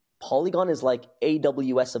Polygon is like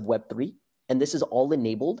AWS of Web3, and this is all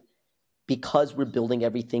enabled because we're building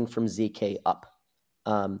everything from ZK up.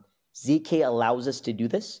 ZK allows us to do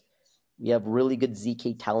this. We have really good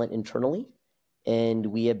ZK talent internally, and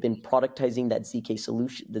we have been productizing that ZK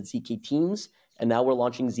solution, the ZK teams, and now we're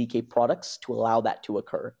launching ZK products to allow that to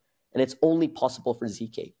occur. And it's only possible for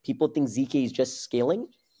ZK. People think ZK is just scaling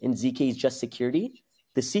and ZK is just security.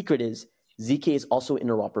 The secret is ZK is also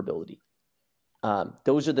interoperability.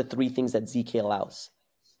 Those are the three things that ZK allows.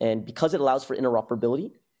 And because it allows for interoperability,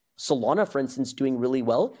 Solana, for instance, doing really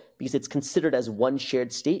well because it's considered as one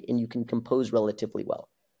shared state and you can compose relatively well.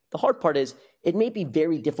 The hard part is it may be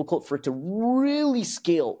very difficult for it to really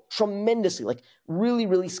scale tremendously, like really,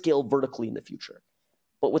 really scale vertically in the future.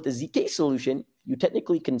 But with the ZK solution, you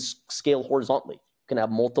technically can scale horizontally. You can have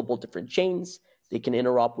multiple different chains. They can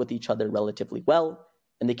interop with each other relatively well,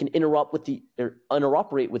 and they can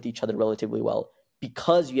interoperate with each other relatively well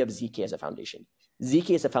because you have ZK as a foundation.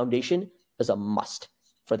 ZK as a foundation is a must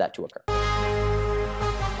for that to occur.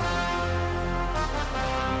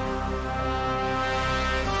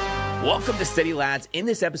 Welcome to Steady Lads. In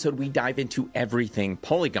this episode, we dive into everything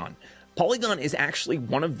Polygon. Polygon is actually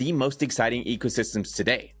one of the most exciting ecosystems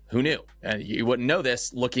today. Who knew? You wouldn't know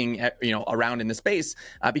this looking at, around in the space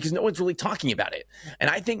because no one's really talking about it.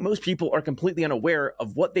 And I think most people are completely unaware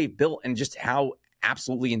of what they've built and just how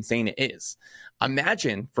absolutely insane it is.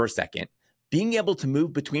 Imagine for a second being able to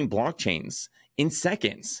move between blockchains in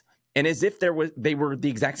seconds and as if they were the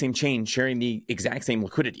exact same chain sharing the exact same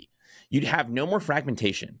liquidity. You'd have no more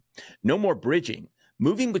fragmentation, no more bridging.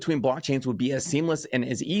 Moving between blockchains would be as seamless and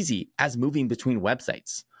as easy as moving between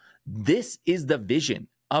websites. This is the vision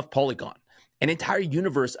of Polygon, an entire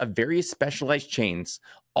universe of various specialized chains,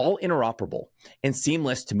 all interoperable and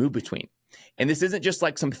seamless to move between. And this isn't just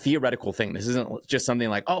like some theoretical thing. This isn't just something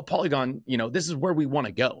like, oh, Polygon, this is where we want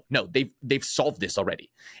to go. No, they've solved this already.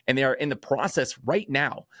 And they are in the process right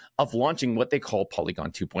now of launching what they call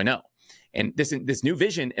Polygon 2.0. And this new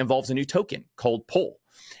vision involves a new token called POL.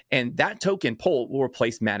 And that token, POL, will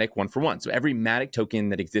replace Matic 1-for-1. So every Matic token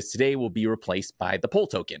that exists today will be replaced by the POL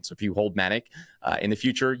token. So if you hold Matic in the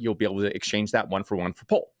future, you'll be able to exchange that 1-for-1 for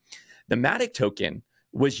POL. The Matic token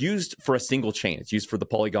was used for a single chain. It's used for the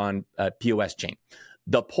Polygon POS chain.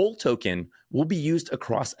 The POL token will be used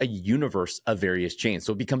across a universe of various chains,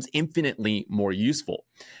 so it becomes infinitely more useful.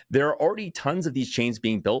 There are already tons of these chains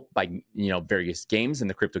being built by various games in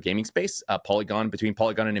the crypto gaming space. Between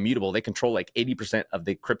Polygon and Immutable, they control like 80% of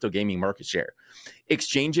the crypto gaming market share.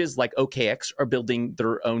 Exchanges like OKX are building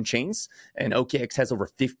their own chains, and OKX has over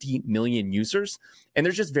 50 million users. And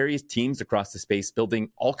there's just various teams across the space building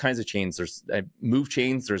all kinds of chains. There's move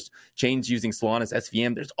chains, there's chains using Solana as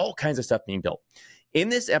SVM. There's all kinds of stuff being built. In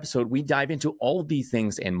this episode, we dive into all of these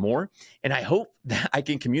things and more, and I hope that I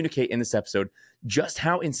can communicate in this episode just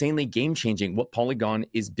how insanely game-changing what Polygon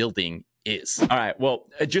is building is. All right, well,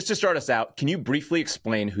 just to start us out, can you briefly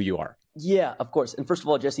explain who you are? Yeah, of course. And first of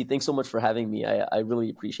all, Jesse, thanks so much for having me. I really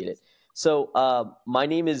appreciate it. So my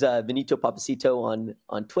name is Vinito Papasito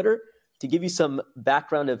on Twitter. To give you some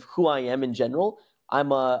background of who I am in general,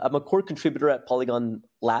 I'm a core contributor at Polygon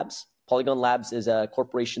Labs. Polygon Labs is a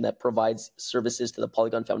corporation that provides services to the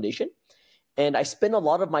Polygon Foundation. And I spend a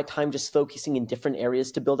lot of my time just focusing in different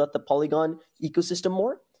areas to build out the Polygon ecosystem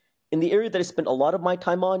more. And the area that I spent a lot of my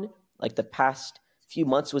time on, like the past few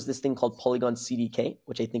months, was this thing called Polygon CDK,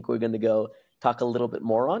 which I think we're going to go talk a little bit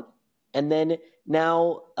more on. And then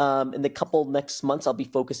now in the couple next months, I'll be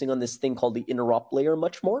focusing on this thing called the interop layer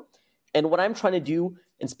much more. And what I'm trying to do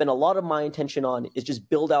and spend a lot of my attention on is just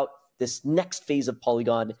build out this next phase of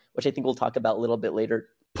Polygon, which I think we'll talk about a little bit later.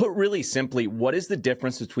 Put really simply, what is the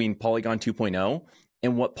difference between Polygon 2.0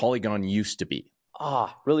 and what Polygon used to be?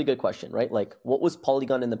 Really good question, right? Like, what was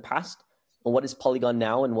Polygon in the past, and what is Polygon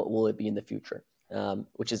now, and what will it be in the future?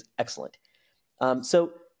 Which is excellent.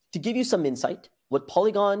 So to give you some insight, what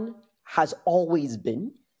Polygon has always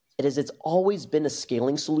been, it's always been a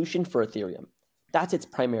scaling solution for Ethereum. That's its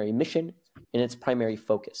primary mission and its primary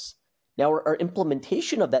focus. Now, our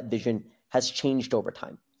implementation of that vision has changed over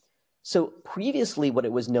time. So previously, what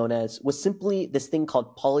it was known as was simply this thing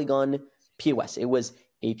called Polygon POS. It was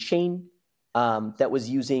a chain that was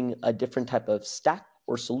using a different type of stack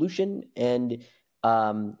or solution, and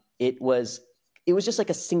it was just like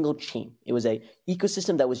a single chain. It was a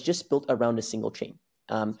ecosystem that was just built around a single chain.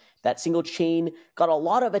 That single chain got a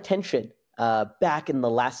lot of attention back in the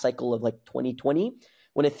last cycle of like 2020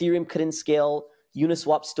 when Ethereum couldn't scale.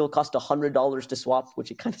 Uniswap still cost $100 to swap,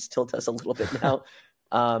 which it kind of still does a little bit now.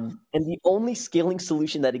 And the only scaling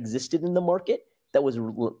solution that existed in the market that was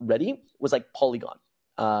ready was like Polygon.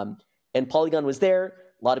 And Polygon was there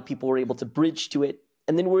A lot of people were able to bridge to it.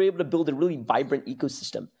 And then we were able to build a really vibrant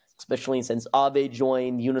ecosystem, especially since Aave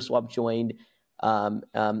joined, Uniswap joined,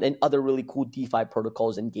 and other really cool DeFi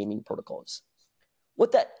protocols and gaming protocols.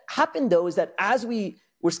 What that happened, though, is that as we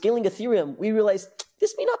were scaling Ethereum, we realized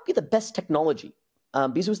this may not be the best technology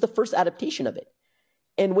because it was the first adaptation of it.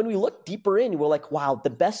 And when we looked deeper in, we're like, wow, the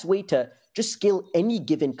best way to just scale any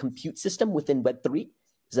given compute system within Web3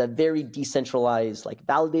 is a very decentralized like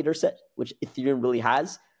validator set, which Ethereum really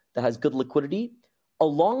has, that has good liquidity.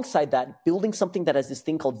 Alongside that, building something that has this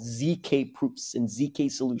thing called ZK proofs and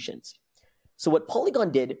ZK solutions. So what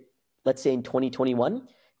Polygon did, let's say in 2021,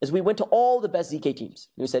 is we went to all the best ZK teams.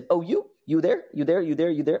 And we said, oh, you there, you there, you there,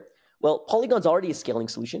 you there. Well, Polygon's already a scaling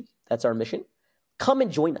solution. That's our mission. Come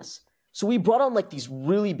and join us. So we brought on like these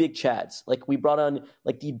really big chads. Like we brought on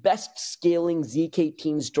like the best scaling ZK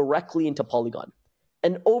teams directly into Polygon.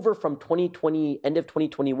 And over from 2020, end of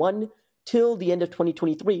 2021 till the end of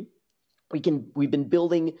 2023, we've been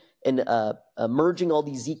building and merging all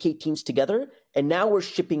these ZK teams together. And now we're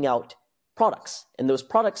shipping out products. And those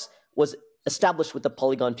products was established with the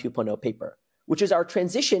Polygon 2.0 paper, which is our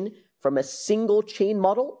transition from a single chain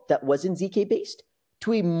model that wasn't ZK based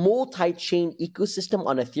to a multi-chain ecosystem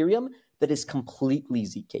on Ethereum that is completely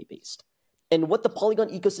ZK based. And what the Polygon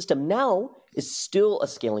ecosystem now is still a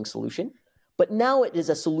scaling solution, but now it is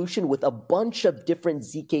a solution with a bunch of different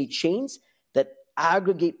ZK chains that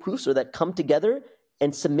aggregate proofs or that come together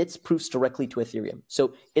and submits proofs directly to Ethereum.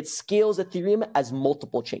 So it scales Ethereum as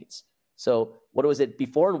multiple chains. So what was it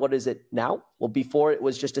before and what is it now? Well, before it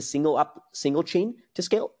was just a single chain to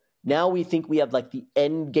scale. Now we think we have like the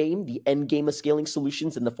end game of scaling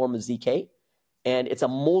solutions in the form of ZK. And it's a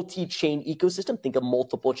multi-chain ecosystem. Think of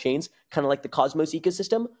multiple chains, kind of like the Cosmos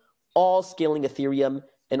ecosystem, all scaling Ethereum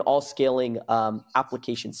and all scaling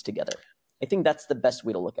applications together. I think that's the best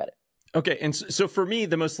way to look at it. Okay, and so for me,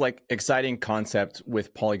 the most like exciting concept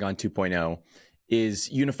with Polygon 2.0 is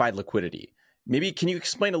unified liquidity. Maybe can you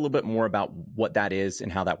explain a little bit more about what that is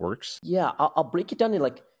and how that works? Yeah, I'll break it down in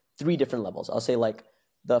like 3 different levels. I'll say like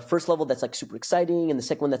the first level that's like super exciting, and the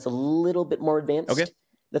second one that's a little bit more advanced. Okay.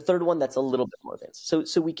 The third one that's a little bit more advanced.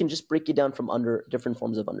 So we can just break it down from under different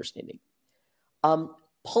forms of understanding.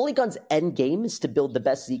 Polygon's end game is to build the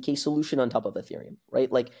best ZK solution on top of Ethereum,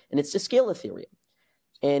 right? Like, and it's to scale Ethereum.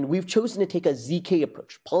 And we've chosen to take a ZK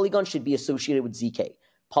approach. Polygon should be associated with ZK.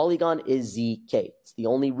 Polygon is ZK. It's the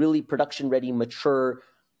only really production-ready, mature,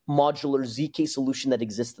 modular ZK solution that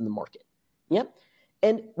exists in the market. Yeah.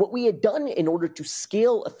 And what we had done in order to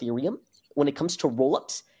scale Ethereum when it comes to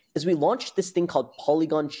rollups is we launched this thing called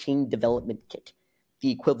Polygon Chain Development Kit.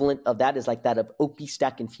 The equivalent of that is like that of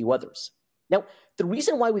OP-Stack and a few others. Now, the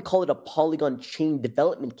reason why we call it a Polygon Chain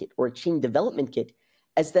Development Kit or a Chain Development Kit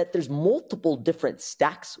is that there's multiple different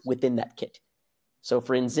stacks within that kit. So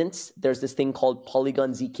for instance, there's this thing called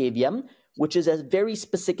Polygon ZKVM, which is a very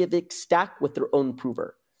specific stack with their own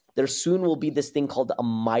prover. There soon will be this thing called a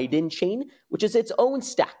Maiden chain, which is its own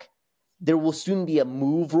stack. There will soon be a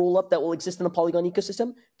Move rollup that will exist in the Polygon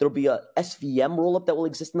ecosystem. There will be a SVM rollup that will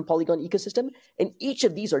exist in the Polygon ecosystem. And each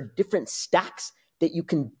of these are different stacks that you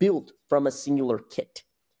can build from a singular kit.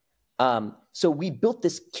 So we built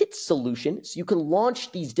this kit solution so you can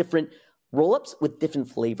launch these different rollups with different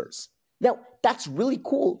flavors. Now, that's really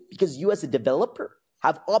cool because you as a developer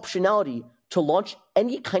have optionality to launch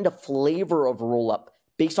any kind of flavor of rollup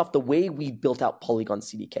based off the way we've built out Polygon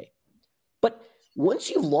CDK. But once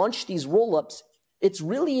you launch these rollups, it's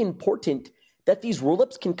really important that these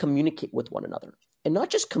rollups can communicate with one another. And not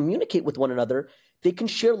just communicate with one another, they can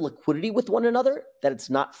share liquidity with one another, that it's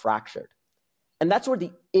not fractured. And that's where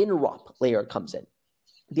the interop layer comes in.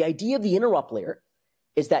 The idea of the interop layer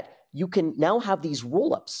is that you can now have these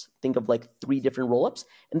rollups, think of like 3 different rollups,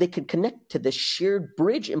 and they can connect to the shared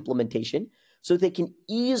bridge implementation so they can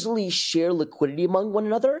easily share liquidity among one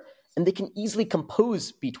another, and they can easily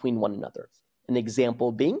compose between one another. An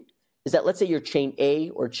example being is that let's say you're chain A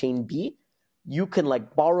or chain B, you can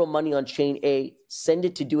like borrow money on chain A, send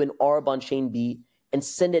it to do an ARB on chain B, and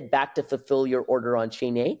send it back to fulfill your order on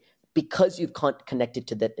chain A because you've connected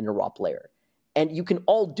to that interop layer. And you can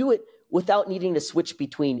all do it without needing to switch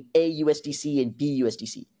between A USDC and B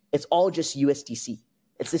USDC. It's all just USDC.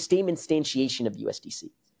 It's the same instantiation of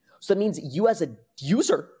USDC. So that means you as a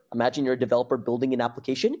user, imagine you're a developer building an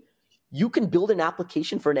application, you can build an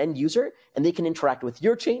application for an end user and they can interact with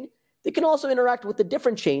your chain. They can also interact with a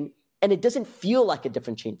different chain and it doesn't feel like a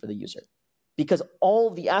different chain for the user because all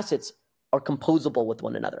of the assets are composable with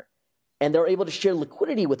one another. And they're able to share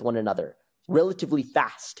liquidity with one another relatively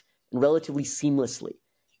fast and relatively seamlessly.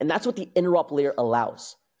 And that's what the interop layer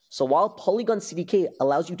allows. So while Polygon CDK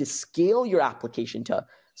allows you to scale your application to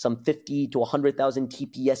some 50 to 100,000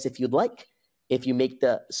 TPS if you'd like, if you make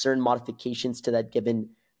the certain modifications to that given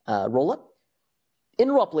rollup.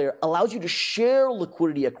 Interop layer allows you to share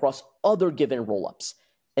liquidity across other given rollups.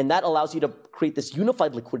 And that allows you to create this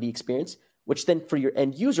unified liquidity experience, which then for your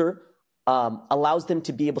end user allows them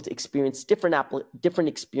to be able to experience different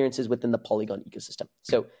experiences within the Polygon ecosystem.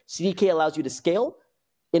 So CDK allows you to scale.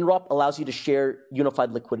 Interop allows you to share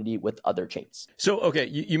unified liquidity with other chains. So, okay,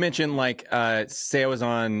 you mentioned like, say I was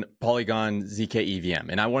on Polygon ZK EVM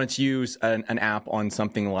and I wanted to use an app on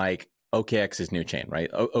something like OKX's new chain, right?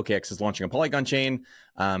 OKX is launching a Polygon chain.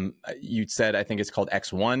 You said, I think it's called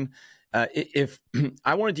X1. If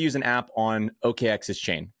I wanted to use an app on OKX's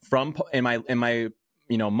chain in my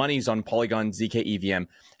money's on Polygon ZK EVM,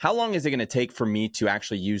 how long is it going to take for me to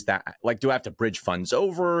actually use that? Like, do I have to bridge funds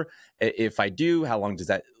over? If I do, how long does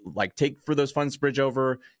that like take for those funds to bridge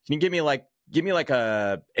over? Can you give me like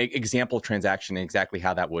a example transaction and exactly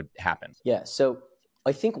how that would happen? Yeah. So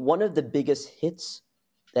I think one of the biggest hits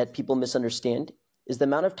that people misunderstand is the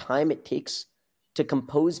amount of time it takes to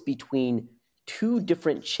compose between two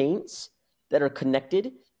different chains that are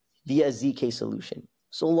connected via a ZK solution.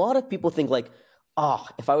 So a lot of people think like,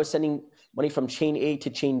 if I was sending money from chain A to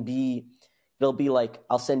chain B, it'll be like,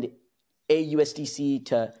 I'll send A USDC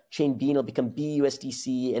to chain B and it'll become B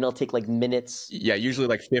USDC and it'll take like minutes. Yeah, usually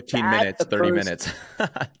like 15 minutes, 30 minutes.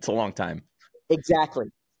 It's a long time. Exactly.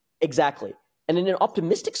 And in an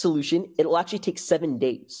optimistic solution, it'll actually take 7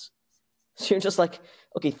 days. So you're just like,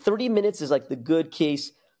 okay, 30 minutes is like the good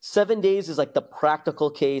case. 7 days is like the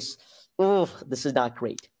practical case. This is not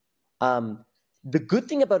great. The good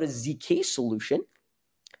thing about a ZK solution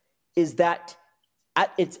is that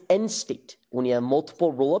at its end state, when you have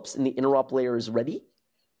multiple rollups and the interop layer is ready,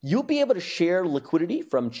 you'll be able to share liquidity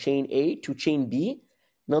from chain A to chain B,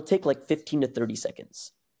 and it'll take like 15 to 30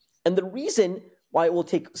 seconds. And the reason why it will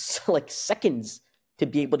take like seconds to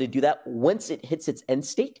be able to do that once it hits its end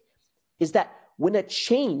state is that when a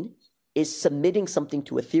chain is submitting something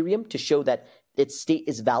to Ethereum to show that its state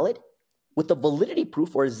is valid, with a validity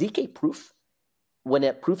proof or a ZK proof, when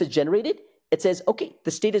a proof is generated, it says, okay,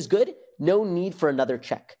 the state is good, no need for another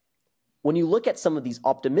check. When you look at some of these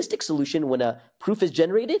optimistic solutions, when a proof is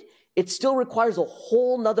generated, it still requires a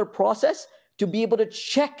whole nother process to be able to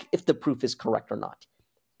check if the proof is correct or not.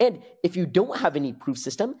 And if you don't have any proof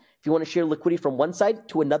system, if you want to share liquidity from one side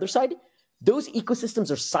to another side, those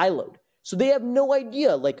ecosystems are siloed. So they have no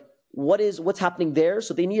idea like what's happening there.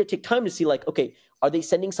 So they need to take time to see like, okay, are they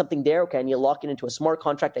sending something there? Okay, I need to lock it into a smart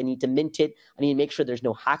contract. I need to mint it. I need to make sure there's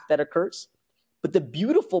no hack that occurs. But the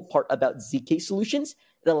beautiful part about ZK solutions,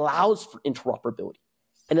 it allows for interoperability.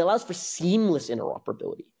 And it allows for seamless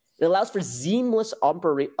interoperability. It allows for seamless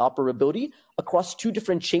operability across two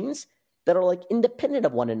different chains that are like independent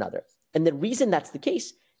of one another. And the reason that's the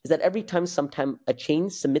case is that every time sometime a chain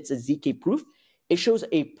submits a ZK proof, it shows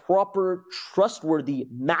a proper, trustworthy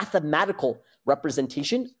mathematical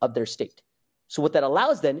representation of their state. So what that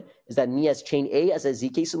allows then is that me as chain A as a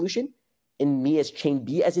ZK solution and me as chain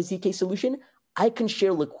B as a ZK solution, I can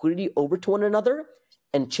share liquidity over to one another.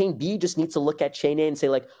 And chain B just needs to look at chain A and say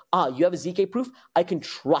like, you have a ZK proof. I can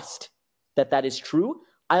trust that that is true.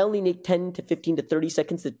 I only need 10 to 15 to 30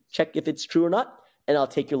 seconds to check if it's true or not. And I'll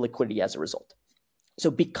take your liquidity as a result. So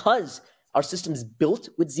because our system is built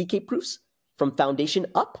with ZK proofs from foundation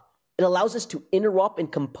up, it allows us to interop and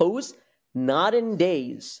compose not in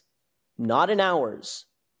days, not in hours,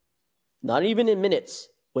 not even in minutes,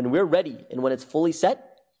 when we're ready and when it's fully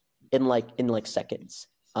set in like seconds.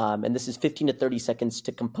 And this is 15 to 30 seconds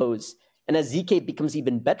to compose. And as ZK becomes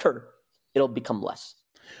even better, it'll become less.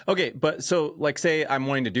 Okay, but so like say I'm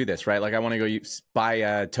wanting to do this, right? Like I want to go buy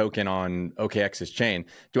a token on OKX's chain.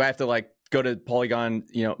 Do I have to like go to Polygon,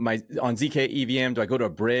 on ZK EVM, do I go to a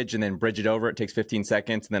bridge and then bridge it over? It takes 15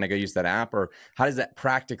 seconds and then I go use that app? Or how does that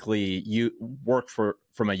practically work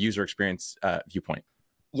from a user experience viewpoint?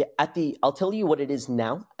 Yeah, I'll tell you what it is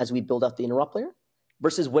now as we build out the interop layer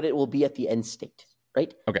versus what it will be at the end state,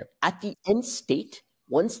 right? Okay. At the end state,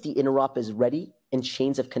 once the interop is ready and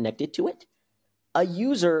chains have connected to it, a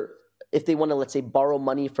user, if they want to, let's say, borrow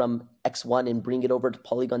money from X1 and bring it over to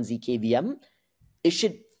Polygon ZKVM, it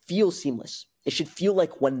should feel seamless. It should feel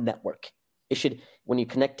like one network. It should, when you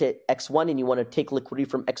connect to X1 and you want to take liquidity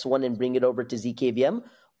from X1 and bring it over to ZKVM,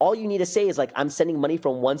 all you need to say is like, I'm sending money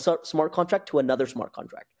from one smart contract to another smart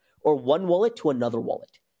contract, or one wallet to another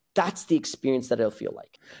wallet. That's the experience that it'll feel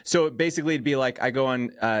like. So basically it'd be like, I go on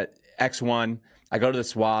X1, I go to the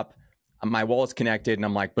swap, my wallet's connected, and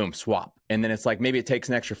I'm like, boom, swap. And then it's like, maybe it takes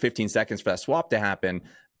an extra 15 seconds for that swap to happen,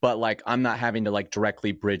 but like, I'm not having to like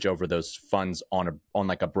directly bridge over those funds on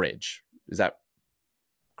like a bridge. Is that?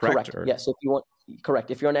 correct? Correct. Yeah. So if you want,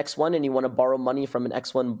 correct. If you're on X1 and you want to borrow money from an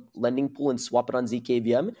X1 lending pool and swap it on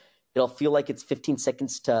ZKVM, it'll feel like it's 15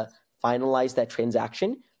 seconds to finalize that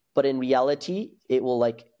transaction. But in reality, it will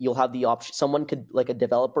you'll have the option. Someone could, like a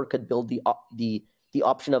developer could build the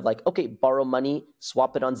option of okay, borrow money,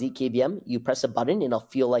 swap it on ZKVM. You press a button and it'll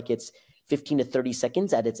feel like it's 15 to 30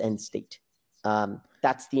 seconds at its end state.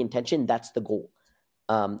 That's the intention. That's the goal,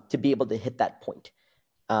 to be able to hit that point.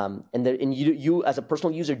 And you as a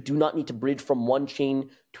personal user do not need to bridge from one chain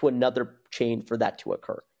to another chain for that to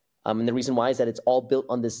occur. And the reason why is that it's all built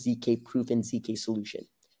on this ZK proof and ZK solution.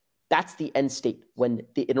 That's the end state when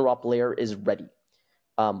the interop layer is ready.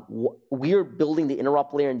 We're building the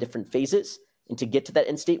interop layer in different phases, and to get to that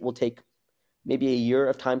end state will take maybe a year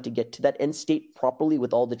of time to get to that end state properly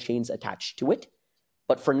with all the chains attached to it.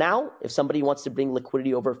 But for now, if somebody wants to bring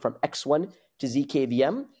liquidity over from X1 to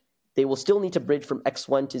ZKVM, they will still need to bridge from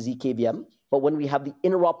X1 to ZKVM. But when we have the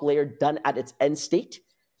interop layer done at its end state,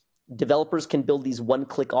 developers can build these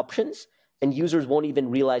one-click options, and users won't even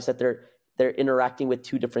realize that they're interacting with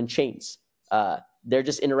two different chains. They're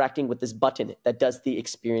just interacting with this button that does the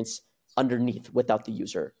experience underneath without the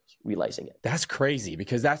user realizing it. That's crazy,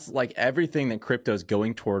 because that's like everything that crypto is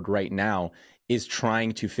going toward right now is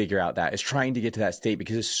trying to figure out that, is trying to get to that state,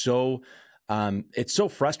 because it's so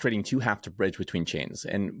frustrating to have to bridge between chains.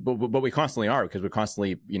 But we constantly are, because we're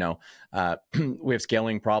constantly, we have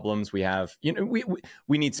scaling problems. We have,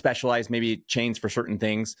 we need specialized maybe chains for certain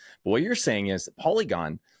things. But what you're saying is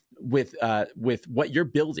Polygon, with what you're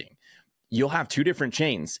building, you'll have two different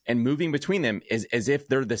chains, and moving between them is as if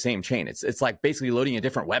they're the same chain. It's like basically loading a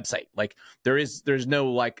different website. Like there's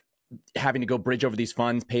no like having to go bridge over these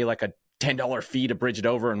funds, pay like a $10 fee to bridge it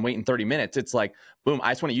over and wait in 30 minutes. It's like, boom,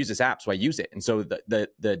 I just want to use this app, so I use it. And so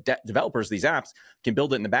the developers of these apps can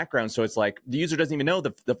build it in the background. So it's like the user doesn't even know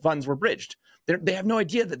the funds were bridged. They have no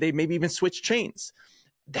idea that they maybe even switched chains.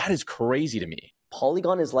 That is crazy to me.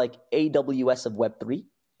 Polygon is like AWS of Web3,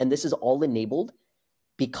 and this is all enabled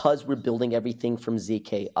because we're building everything from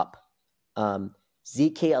ZK up.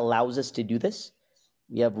 ZK allows us to do this.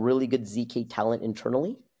 We have really good ZK talent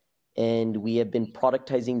internally, and we have been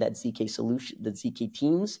productizing that ZK solution, the ZK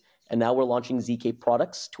teams, and now we're launching ZK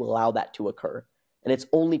products to allow that to occur. And it's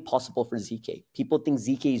only possible for ZK. People think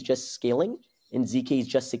ZK is just scaling and ZK is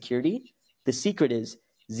just security. The secret is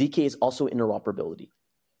ZK is also interoperability.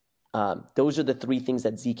 Those are the three things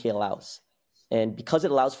that ZK allows. And because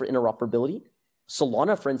it allows for interoperability,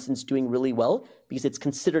 Solana, for instance, doing really well because it's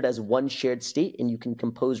considered as one shared state and you can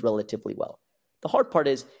compose relatively well. The hard part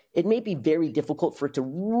is it may be very difficult for it to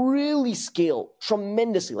really scale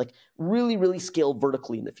tremendously, like really, really scale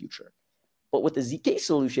vertically in the future. But with the ZK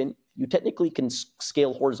solution, you technically can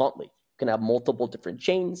scale horizontally. You can have multiple different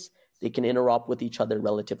chains. They can interop with each other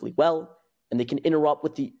relatively well, and they can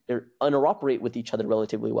interoperate with each other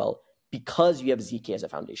relatively well because you have ZK as a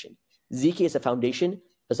foundation. ZK as a foundation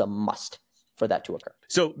is a must for that to occur.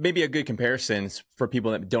 So maybe a good comparison for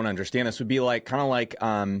people that don't understand this would be like kind of like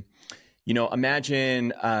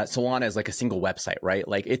imagine Solana as like a single website, right?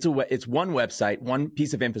 Like it's one website, one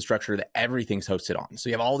piece of infrastructure that everything's hosted on. So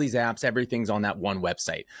you have all these apps, everything's on that one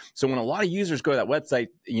website. So when a lot of users go to that website,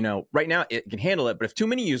 right now it can handle it, but if too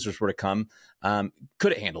many users were to come,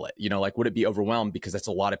 could it handle it? Would it be overwhelmed because that's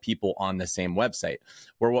a lot of people on the same website?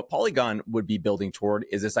 Where what Polygon would be building toward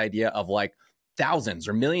is this idea of like thousands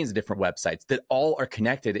or millions of different websites that all are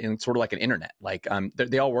connected in sort of like an internet. Like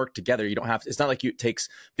they all work together. You don't have to, it's not like it takes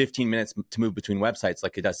 15 minutes to move between websites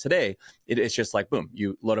like it does today. It's just like, boom,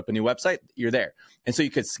 you load up a new website, you're there. And so you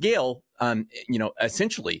could scale,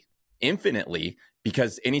 essentially infinitely,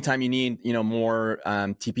 because anytime you need, more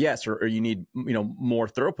TPS or you need, more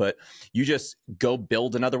throughput, you just go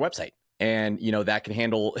build another website. And, that can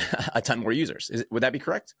handle a ton more users. Would that be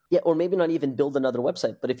correct? Yeah, or maybe not even build another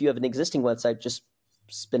website. But if you have an existing website, just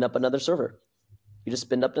spin up another server. You just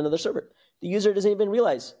spin up another server. The user doesn't even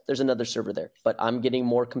realize there's another server there. But I'm getting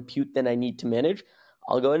more compute than I need to manage.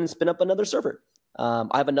 I'll go ahead and spin up another server. I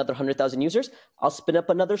have another 100,000 users. I'll spin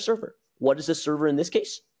up another server. What is a server in this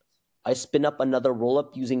case? I spin up another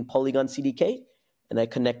rollup using Polygon CDK, and I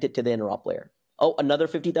connect it to the interop layer. Oh, another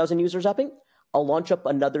 50,000 users happening? I'll launch up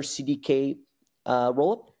another CDK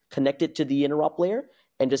rollup, connect it to the interop layer,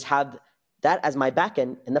 and just have that as my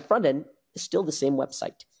backend, and the front end is still the same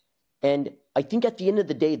website. And I think at the end of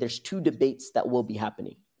the day, there's two debates that will be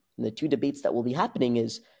happening. And the two debates that will be happening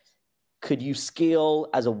is, could you scale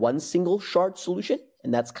as a one single shard solution?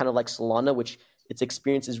 And that's kind of like Solana, which its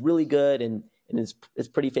experience is really good and it's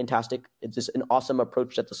pretty fantastic. It's just an awesome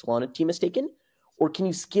approach that the Solana team has taken. Or can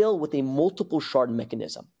you scale with a multiple shard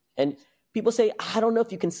mechanism? And people say, I don't know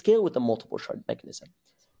if you can scale with a multiple shard mechanism.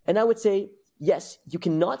 And I would say, yes, you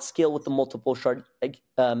cannot scale with the multiple shard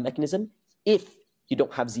mechanism if you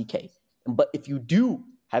don't have ZK. But if you do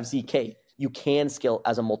have ZK, you can scale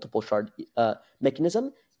as a multiple shard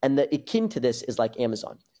mechanism. And the akin to this is like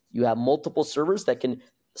Amazon. You have multiple servers that can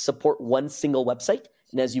support one single website.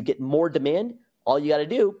 And as you get more demand, all you got to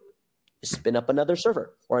do is spin up another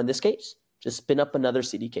server. Or in this case, just spin up another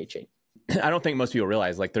CDK chain. I don't think most people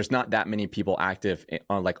realize like there's not that many people active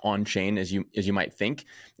on like on chain as you might think.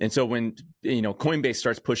 And so when Coinbase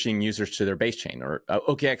starts pushing users to their base chain, or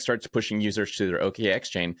OKX starts pushing users to their OKX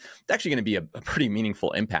chain, it's actually going to be a pretty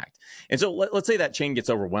meaningful impact. And so let's say that chain gets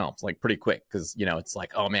overwhelmed like pretty quick because it's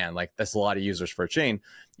like, oh man, like that's a lot of users for a chain.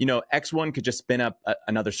 X1 could just spin up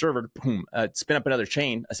another server, boom, spin up another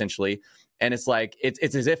chain essentially. And it's like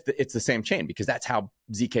it's as if it's the same chain because that's how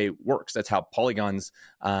ZK works. That's how Polygon's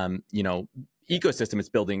ecosystem it's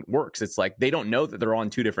building works. It's like they don't know that they're on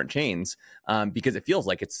two different chains because it feels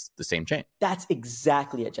like it's the same chain. That's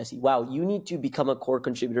exactly it, Jesse. Wow, you need to become a core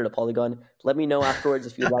contributor to Polygon. Let me know afterwards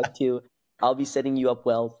if you'd like to. I'll be setting you up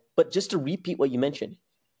well. But just to repeat what you mentioned,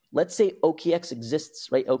 let's say OKX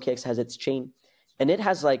exists, right? OKX has its chain, and it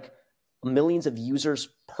has like millions of users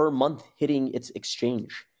per month hitting its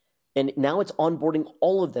exchange. And now it's onboarding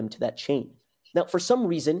all of them to that chain. Now, for some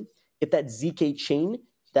reason, if that ZK chain,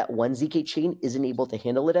 that one ZK chain isn't able to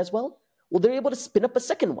handle it as well, they're able to spin up a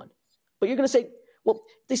second one. But you're going to say, well,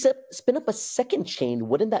 if they spin up a second chain,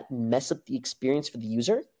 wouldn't that mess up the experience for the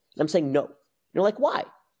user? And I'm saying no. And you're like, why?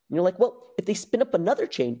 And you're like, well, if they spin up another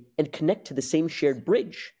chain and connect to the same shared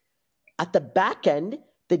bridge, at the back end,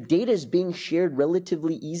 the data is being shared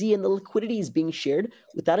relatively easy and the liquidity is being shared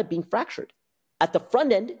without it being fractured. At the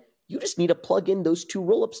front end, you just need to plug in those two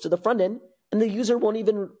rollups to the front end and the user won't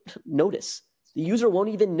even notice. The user won't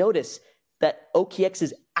even notice that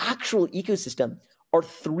OKX's actual ecosystem are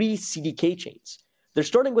 3 CDK chains. They're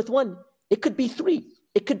starting with 1. It could be 3.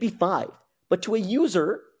 It could be 5. But to a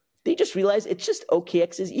user, they just realize it's just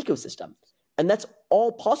OKX's ecosystem. And that's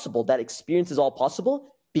all possible. That experience is all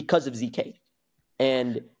possible because of ZK.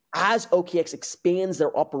 And as OKX expands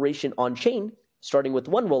their operation on chain, starting with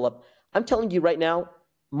 1 rollup, I'm telling you right now,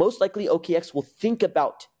 most likely OKX will think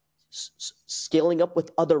about scaling up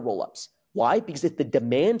with other rollups. Why? Because if the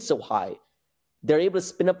demand's so high, they're able to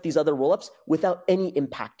spin up these other rollups without any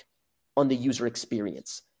impact on the user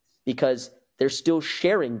experience because they're still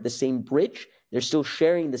sharing the same bridge, they're still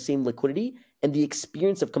sharing the same liquidity, and the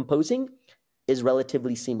experience of composing is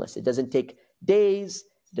relatively seamless. It doesn't take days,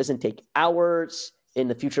 it doesn't take hours, in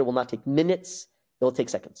the future it will not take minutes, it will take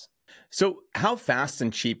seconds. So how fast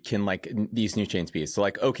and cheap can like these new chains be? So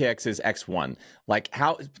like OKX is X1, like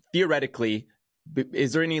how theoretically,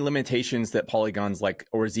 is there any limitations that Polygon's like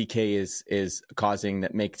or ZK is causing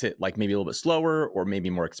that makes it like maybe a little bit slower or maybe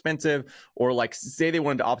more expensive? Or like say they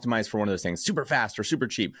wanted to optimize for one of those things, super fast or super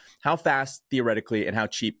cheap. How fast theoretically and how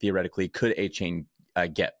cheap theoretically could a chain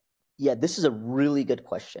get? Yeah, this is a really good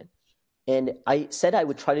question. And I said I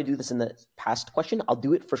would try to do this in the past question. I'll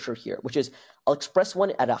do it for sure here, which is I'll express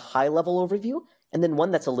one at a high level overview and then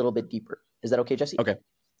one that's a little bit deeper. Is that okay, Jesse? Okay.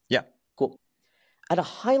 Yeah. Cool. At a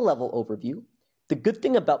high level overview, the good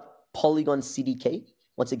thing about Polygon CDK,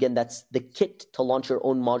 once again, that's the kit to launch your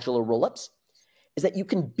own modular rollups, is that you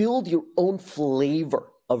can build your own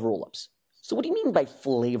flavor of rollups. So what do you mean by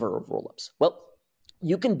flavor of rollups? Well,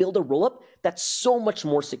 you can build a rollup that's so much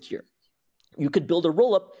more secure. You could build a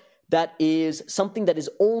rollup that is something that is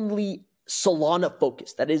only Solana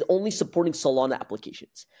focused, that is only supporting Solana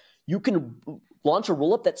applications. You can launch a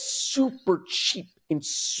rollup that's super cheap and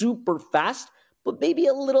super fast, but maybe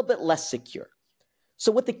a little bit less secure.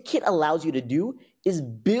 So what the kit allows you to do is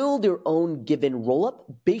build your own given rollup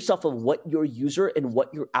based off of what your user and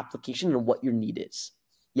what your application and what your need is.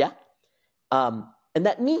 Yeah? And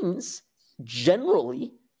that means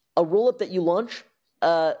generally a rollup that you launch,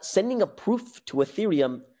 sending a proof to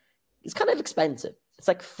Ethereum is kind of expensive. It's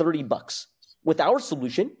like $30. With our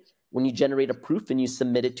solution, when you generate a proof and you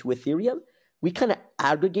submit it to Ethereum, we kind of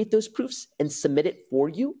aggregate those proofs and submit it for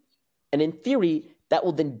you. And in theory, that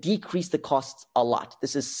will then decrease the costs a lot.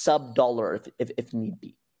 This is sub-dollar if need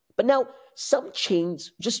be. But now some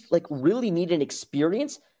chains just like really need an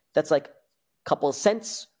experience that's like a couple of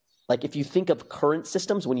cents. Like if you think of current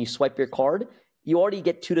systems, when you swipe your card, you already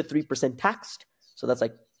get 2 to 3% taxed. So that's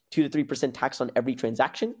like 2 to 3% tax on every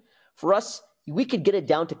transaction. For us, we could get it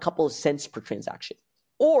down to a couple of cents per transaction.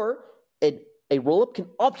 Or a rollup can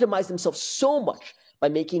optimize themselves so much by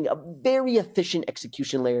making a very efficient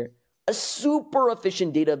execution layer, a super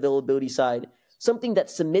efficient data availability side, something that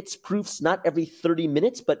submits proofs not every 30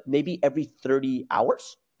 minutes, but maybe every 30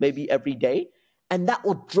 hours, maybe every day. And that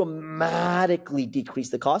will dramatically decrease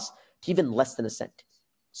the cost to even less than a cent.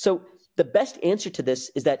 So the best answer to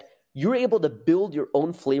this is that you're able to build your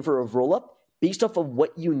own flavor of rollup based off of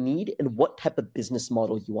what you need and what type of business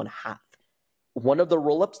model you want to have. One of the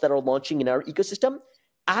rollups that are launching in our ecosystem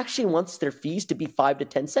actually wants their fees to be 5 to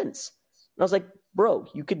 10 cents. And I was like, bro,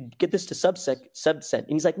 you could get this to sub-cent. And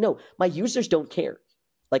he's like, no, my users don't care.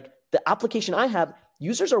 Like the application I have,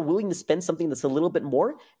 users are willing to spend something that's a little bit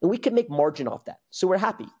more, and we can make margin off that. So we're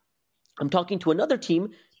happy. I'm talking to another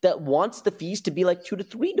team that wants the fees to be like $2 to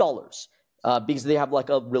 $3 because they have like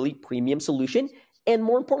a really premium solution. And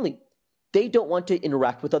more importantly, they don't want to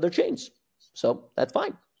interact with other chains. So that's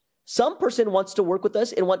fine. Some person wants to work with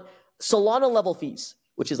us and want Solana level fees,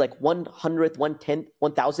 which is like 100th, 1/10th,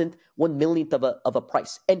 1,000th, 1/millionth of a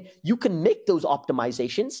price. And you can make those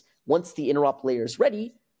optimizations once the interop layer is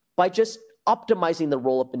ready by just optimizing the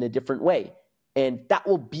rollup in a different way. And that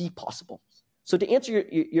will be possible. So to answer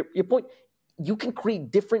your point, you can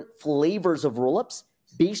create different flavors of rollups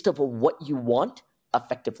based off of what you want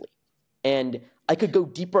effectively. And I could go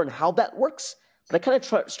deeper on how that works, but I kind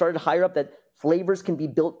of started higher up that flavors can be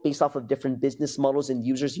built based off of different business models and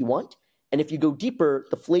users you want. And if you go deeper,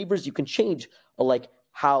 the flavors you can change are like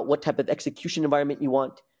what type of execution environment you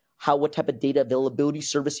want, what type of data availability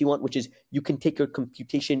service you want, which is you can take your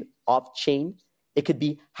computation off chain. It could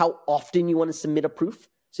be how often you want to submit a proof.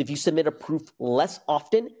 So if you submit a proof less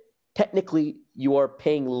often, technically you are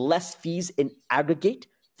paying less fees in aggregate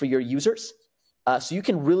for your users. So you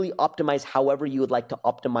can really optimize however you would like to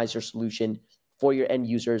optimize your solution for your end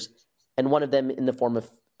users. And one of them in the form of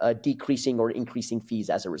decreasing or increasing fees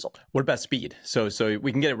as a result. What about speed? So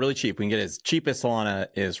we can get it really cheap. We can get it as cheap as Solana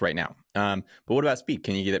is right now. But what about speed?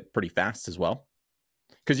 Can you get it pretty fast as well?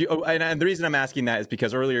 Because and the reason I'm asking that is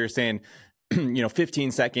because earlier you're saying,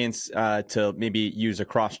 15 seconds to maybe use a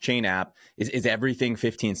cross-chain app. Is everything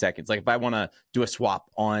 15 seconds? Like if I want to do a swap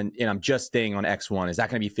and I'm just staying on X1, is that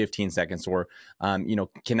going to be 15 seconds? Or,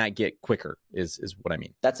 can that get quicker is what I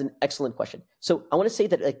mean. That's an excellent question. So I want to say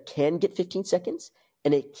that it can get 15 seconds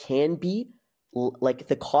and it can be like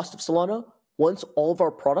the cost of Solana once all of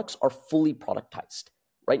our products are fully productized.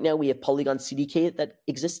 Right now we have Polygon CDK that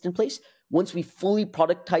exists in place. Once we fully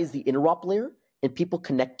productize the interop layer and people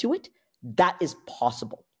connect to it, that is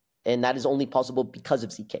possible. And that is only possible because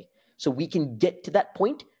of ZK. So we can get to that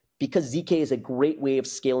point because ZK is a great way of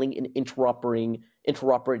scaling and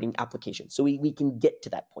interoperating applications. So we can get to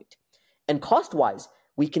that point. And cost-wise,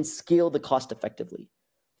 we can scale the cost effectively.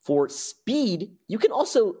 For speed, you can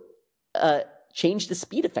also change the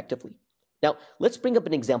speed effectively. Now, let's bring up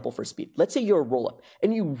an example for speed. Let's say you're a rollup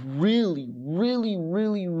and you really, really,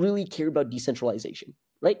 really, really care about decentralization,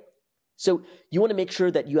 right? So you want to make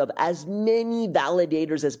sure that you have as many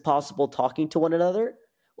validators as possible talking to one another.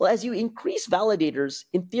 Well, as you increase validators,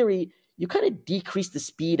 in theory, you kind of decrease the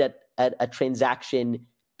speed at a transaction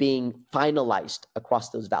being finalized across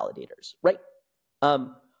those validators, right?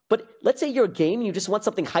 But let's say you're a game and you just want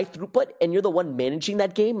something high throughput and you're the one managing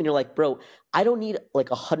that game and you're like, bro, I don't need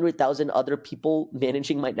like 100,000 other people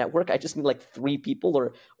managing my network. I just need like 3 people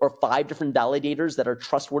or 5 different validators that are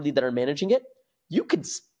trustworthy that are managing it. You could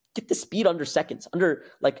get the speed under seconds, under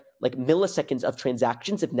like milliseconds of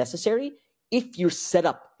transactions if necessary, if your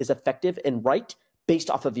setup is effective and right based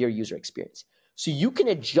off of your user experience. So you can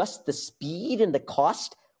adjust the speed and the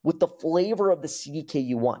cost with the flavor of the CDK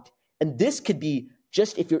you want. And this could be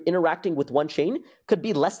just if you're interacting with one chain, could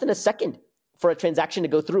be less than a second for a transaction to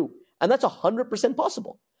go through. And that's 100%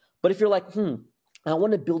 possible. But if you're like, I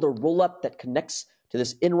want to build a rollup that connects to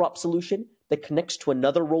this interop solution, that connects to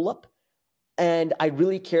another rollup, and I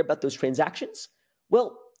really care about those transactions,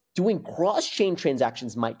 well, doing cross-chain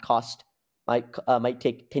transactions might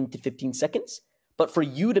take 10 to 15 seconds. But for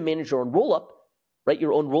you to manage your own rollup, right,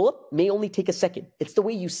 your own rollup may only take a second. It's the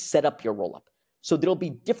way you set up your rollup. So there'll be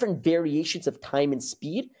different variations of time and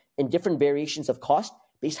speed and different variations of cost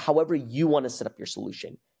based however you want to set up your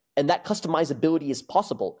solution. And that customizability is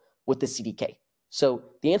possible with the CDK. So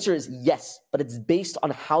the answer is yes, but it's based on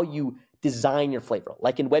how you design your flavor.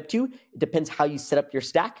 Like in Web 2, it depends how you set up your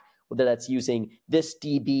stack, whether that's using this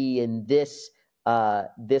DB and this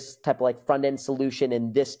type of like front-end solution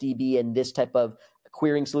and this DB and this type of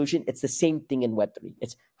querying solution. It's the same thing in Web 3.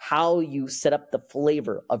 It's how you set up the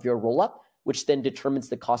flavor of your rollup, which then determines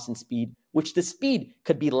the cost and speed, which the speed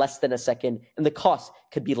could be less than a second and the cost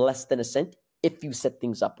could be less than a cent if you set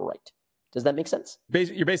things up right. Does that make sense?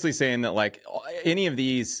 You're basically saying that like any of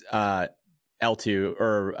these L2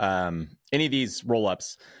 or any of these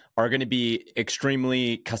rollups are going to be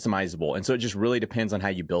extremely customizable. And so it just really depends on how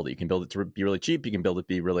you build it. You can build it to be really cheap. You can build it to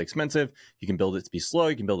be really expensive. You can build it to be slow.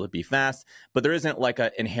 You can build it to be fast. But there isn't like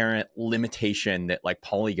an inherent limitation that like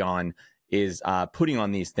Polygon is putting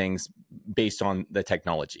on these things based on the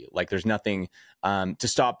technology. Like there's nothing to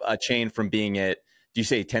stop a chain from being at, do you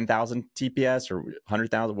say 10,000 TPS or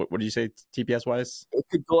 100,000? What do you say TPS wise? It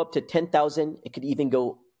could go up to 10,000. It could even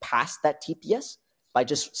go past that TPS by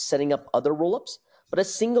just setting up other rollups. But a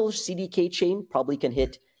single CDK chain probably can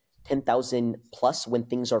hit 10,000 plus when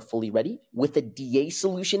things are fully ready. With a DA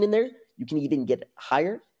solution in there, you can even get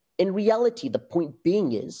higher. In reality, the point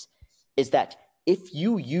being is that if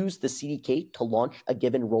you use the CDK to launch a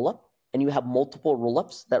given rollup and you have multiple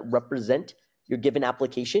rollups that represent your given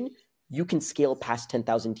application, you can scale past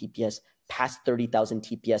 10,000 TPS, past 30,000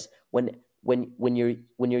 TPS when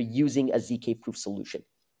you're using a ZK-proof solution.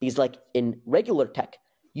 Because like in regular tech,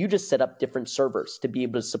 you just set up different servers to be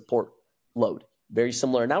able to support load. Very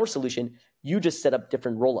similar in our solution, you just set up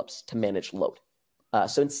different rollups to manage load.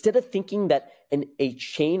 So instead of thinking that a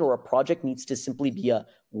chain or a project needs to simply be a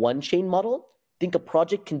one-chain model, think a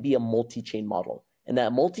project can be a multi-chain model. And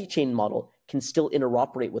that multi-chain model can still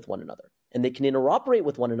interoperate with one another. And they can interoperate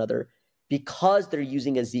with one another because they're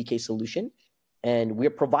using a ZK solution. And we're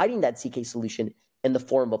providing that ZK solution in the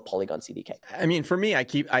form of Polygon CDK. I mean, for me,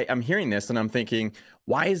 I'm hearing this and I'm thinking,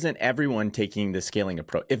 why isn't everyone taking the scaling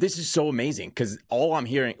approach? If this is so amazing, because all I'm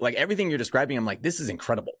hearing, like everything you're describing, I'm like, this is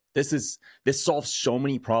incredible. This solves so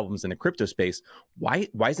many problems in the crypto space. Why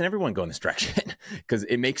isn't everyone going this direction? Because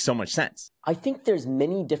it makes so much sense. I think there's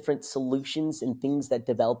many different solutions and things that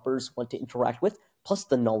developers want to interact with, plus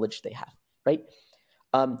the knowledge they have, right?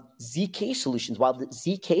 ZK solutions, while the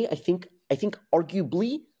ZK, I think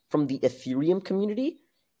arguably from the Ethereum community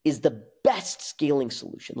is the best scaling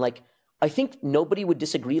solution. Like, I think nobody would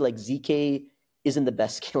disagree, like ZK isn't the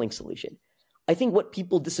best scaling solution. I think what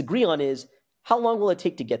people disagree on is how long will it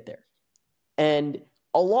take to get there? And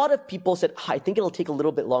a lot of people said, I think it'll take a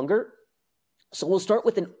little bit longer. So we'll start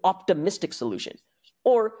with an optimistic solution,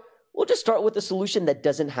 or we'll just start with a solution that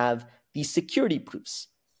doesn't have these security proofs.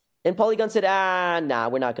 And Polygon said, nah,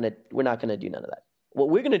 we're not gonna do none of that. What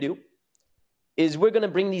we're gonna do is we're gonna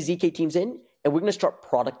bring these ZK teams in and we're gonna start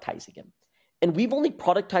productizing them. And we've only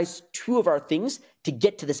productized two of our things to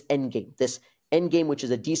get to this end game, which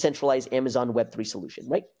is a decentralized Amazon Web3 solution,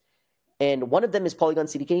 right? And one of them is Polygon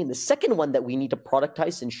CDK. And the second one that we need to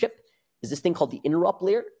productize and ship is this thing called the interop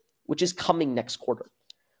layer, which is coming next quarter.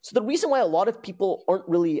 So the reason why a lot of people aren't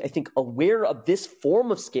really, I think, aware of this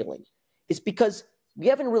form of scaling is because we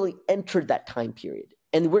haven't really entered that time period.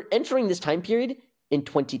 And we're entering this time period in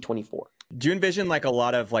 2024. Do you envision like a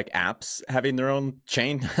lot of like apps having their own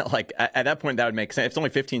chain? Like at that point, that would make sense. It's only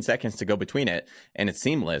 15 seconds to go between it and it's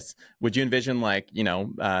seamless. Would you envision like,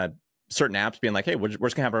 certain apps being like, hey, we're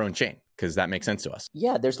just gonna have our own chain because that makes sense to us?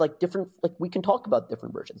 Yeah, there's like different, like we can talk about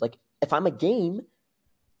different versions. Like if I'm a game,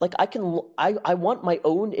 like I want my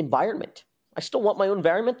own environment. I still want my own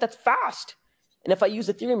environment that's fast. And if I use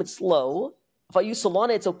Ethereum, it's slow. If I use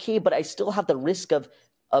Solana, it's okay, but I still have the risk of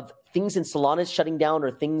things in Solana shutting down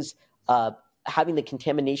or things having the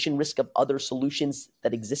contamination risk of other solutions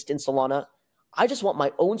that exist in Solana. I just want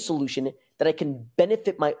my own solution that I can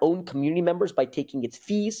benefit my own community members by taking its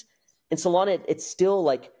fees. In Solana, it's still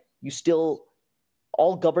like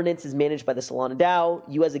all governance is managed by the Solana DAO.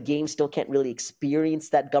 You as a game still can't really experience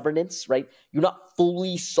that governance, right? You're not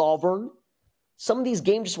fully sovereign. Some of these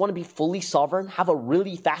games just want to be fully sovereign, have a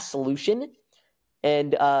really fast solution,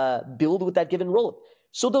 and build with that given rollup.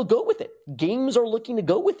 So they'll go with it. Games are looking to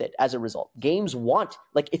go with it as a result. Games want,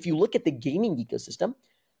 like if you look at the gaming ecosystem,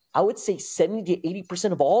 I would say 70 to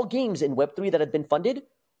 80% of all games in Web3 that have been funded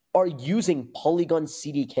are using Polygon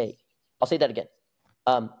CDK. I'll say that again.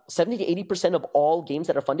 70 to 80% of all games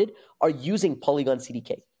that are funded are using Polygon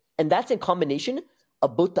CDK. And that's in combination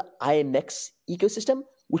of both the IMX ecosystem,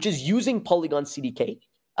 which is using Polygon CDK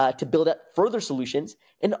to build out further solutions,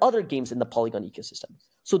 and other games in the Polygon ecosystem.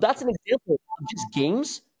 So that's an example of just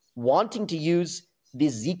games wanting to use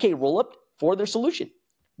this ZK rollup for their solution.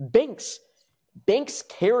 Banks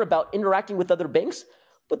care about interacting with other banks,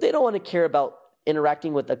 but they don't want to care about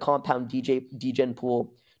interacting with a compound degen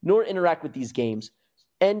pool, nor interact with these games.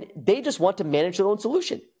 And they just want to manage their own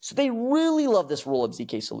solution. So they really love this rollup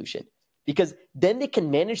ZK solution because then they can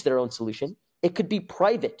manage their own solution. It could be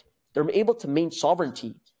private. They're able to maintain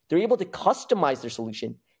sovereignty. They're able to customize their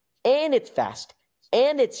solution, and it's fast,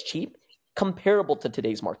 and it's cheap, comparable to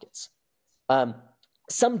today's markets.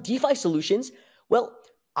 Some DeFi solutions, well,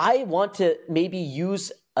 I want to maybe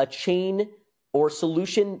use a chain or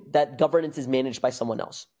solution that governance is managed by someone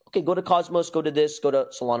else. Okay, go to Cosmos, go to this, go to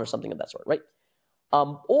Solana or something of that sort, right?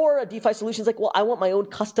 Or a DeFi solution is like, well, I want my own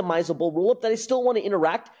customizable rollup that I still want to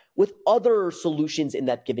interact with other solutions in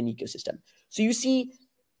that given ecosystem. So you see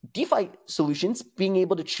DeFi solutions being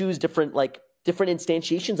able to choose different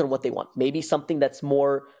instantiations on what they want. Maybe something that's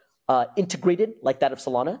more integrated, like that of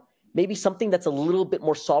Solana. Maybe something that's a little bit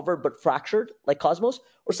more sovereign but fractured, like Cosmos,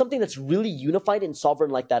 or something that's really unified and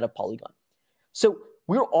sovereign, like that of Polygon. So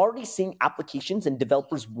we're already seeing applications and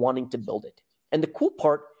developers wanting to build it. And the cool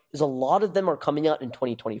part is a lot of them are coming out in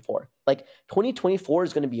 2024. Like 2024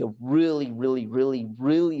 is going to be a really, really, really,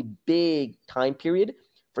 really big time period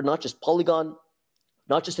for not just Polygon,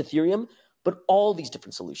 not just Ethereum, but all these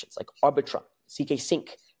different solutions like Arbitrum, ZK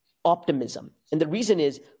Sync, Optimism. And the reason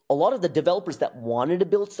is a lot of the developers that wanted to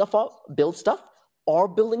build stuff are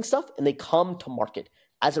building stuff, and they come to market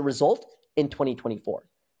as a result in 2024.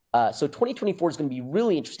 So 2024 is going to be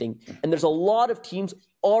really interesting, and there's a lot of teams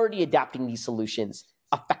already adapting these solutions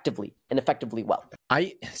effectively well.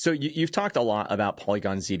 So you've talked a lot about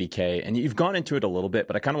Polygon ZDK, and you've gone into it a little bit,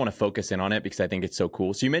 but I kind of want to focus in on it because I think it's so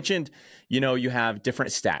cool. So you mentioned, you have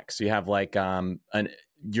different stacks. So you have like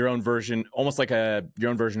your own version, almost like your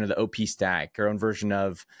own version of the OP stack, your own version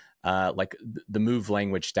of like the Move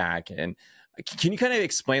language stack. And can you kind of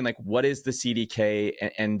explain like what is the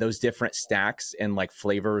CDK and those different stacks and like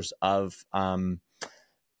flavors of can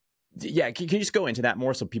you just go into that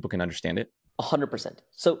more so people can understand it? 100%.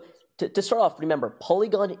 So to start off, remember,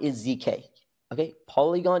 Polygon is ZK. Okay?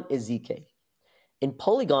 Polygon is ZK. In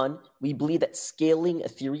Polygon, we believe that scaling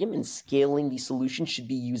Ethereum and scaling these solutions should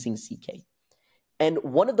be using ZK. And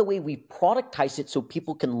one of the way we productize it so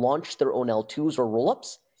people can launch their own L2s or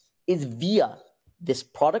rollups is via this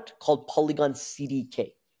product called Polygon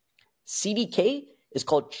CDK. CDK is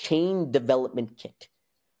called Chain Development Kit.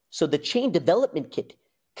 So the Chain Development Kit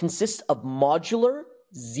consists of modular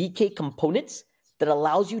ZK components that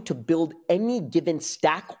allows you to build any given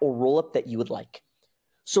stack or rollup that you would like.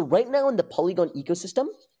 So right now in the Polygon ecosystem,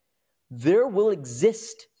 there will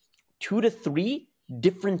exist 2 to 3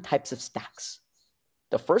 different types of stacks.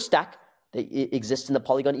 The first stack that exists in the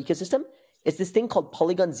Polygon ecosystem is this thing called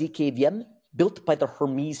Polygon ZK VM built by the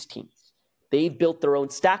Hermes team. They built their own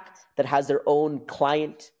stack that has their own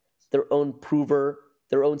client, their own prover,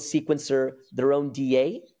 their own sequencer, their own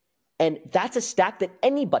DA. And that's a stack that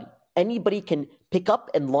anybody can pick up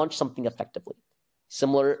and launch something effectively.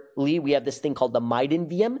 Similarly, we have this thing called the Maiden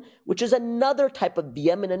VM, which is another type of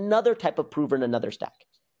VM and another type of prover in another stack.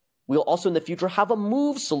 We'll also in the future have a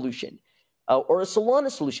Move solution or a Solana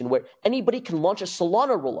solution where anybody can launch a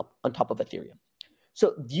Solana rollup on top of Ethereum.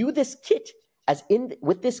 So view this kit as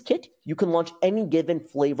with this kit, you can launch any given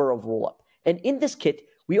flavor of rollup. And in this kit,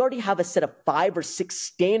 we already have a set of 5 or 6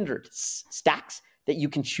 standard stacks that you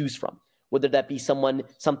can choose from. Whether that be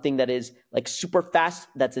something that is like super fast,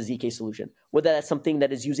 that's a ZK solution. Whether that's something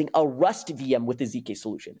that is using a Rust VM with a ZK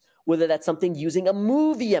solution. Whether that's something using a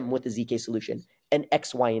Move VM with a ZK solution, and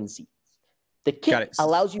X, Y, and Z. The kit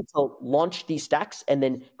allows you to launch these stacks and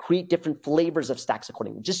then create different flavors of stacks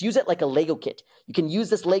accordingly. Just use it like a Lego kit. You can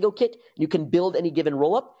use this Lego kit, you can build any given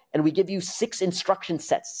rollup, and we give you 6 instruction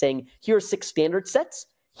sets saying, here are 6 standard sets.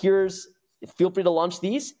 Feel free to launch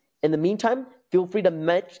these. In the meantime, feel free to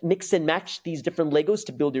mix and match these different Legos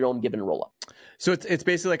to build your own given rollup. So it's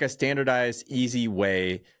basically like a standardized, easy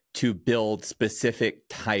way to build specific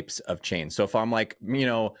types of chains. So if I'm like,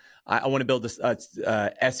 I want to build this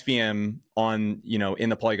SVM on, in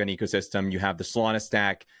the Polygon ecosystem, you have the Solana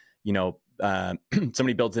stack,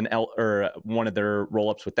 somebody builds an L or one of their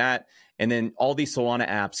rollups with that. And then all these Solana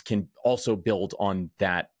apps can also build on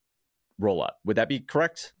that rollup. Would that be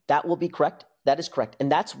correct? That will be correct. That is correct.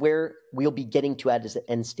 And that's where we'll be getting to as an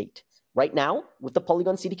end state. Right now, with the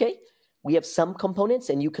Polygon CDK, we have some components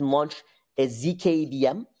and you can launch a ZK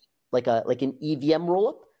VM, like an EVM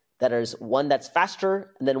rollup. That is one that's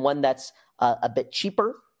faster and then one that's a bit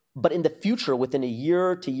cheaper. But in the future, within a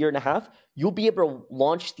year to year and a half, you'll be able to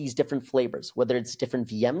launch these different flavors, whether it's different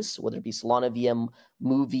VMs, whether it be Solana VM,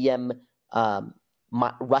 Move VM,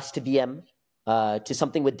 Rust VM, to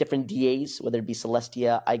something with different DAs, whether it be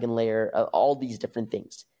Celestia, Eigenlayer, all these different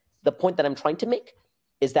things. The point that I'm trying to make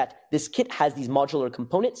is that this kit has these modular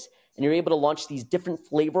components, and you're able to launch these different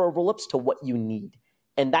flavor of rollups to what you need.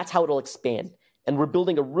 And that's how it'll expand. And we're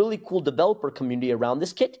building a really cool developer community around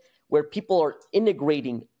this kit where people are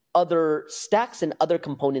integrating other stacks and other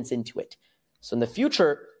components into it. So in the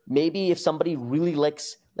future, maybe if somebody really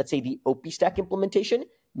likes, let's say, the OP stack implementation,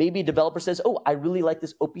 maybe a developer says, oh, I really like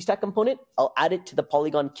this OP stack component. I'll add it to the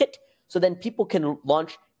Polygon kit. So then people can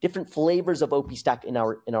launch different flavors of OP stack in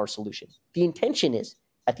our solution. The intention is,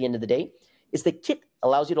 at the end of the day, is the kit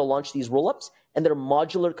allows you to launch these rollups, and they're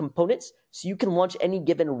modular components, so you can launch any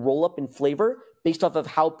given rollup and flavor based off of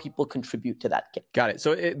how people contribute to that kit. Got it.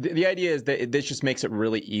 So the idea is that this just makes it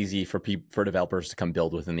really easy for developers to come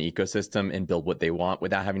build within the ecosystem and build what they want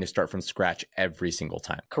without having to start from scratch every single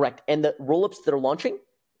time. Correct. And the rollups that are launching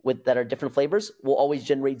that are different flavors will always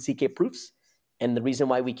generate ZK proofs. And the reason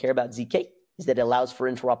why we care about ZK is that it allows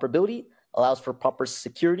for interoperability, allows for proper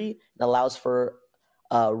security, and allows for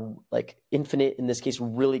infinite, in this case,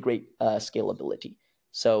 really great scalability.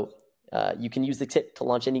 So you can use the kit to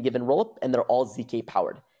launch any given rollup, and they're all ZK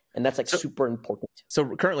powered. And that's super important.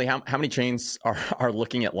 So currently, how many chains are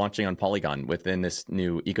looking at launching on Polygon within this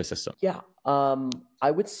new ecosystem? Yeah,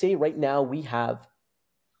 I would say right now we have,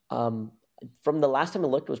 from the last time I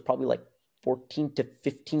looked, it was probably like 14 to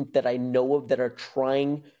 15 that I know of that are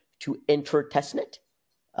trying to enter testnet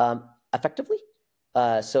effectively.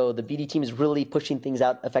 So the BD team is really pushing things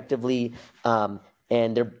out effectively, and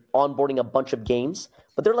they're onboarding a bunch of games.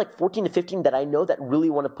 But there are like 14 to 15 that I know that really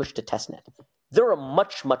want to push to testnet. There are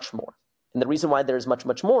much, much more. And the reason why there's much,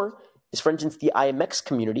 much more is, for instance, the IMX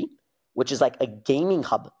community, which is like a gaming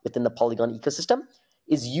hub within the Polygon ecosystem,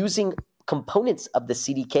 is using components of the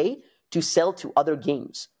CDK to sell to other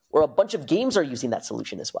games, or a bunch of games are using that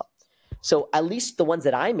solution as well. So at least the ones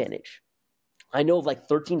that I manage, I know of like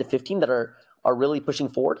 13 to 15 that are really pushing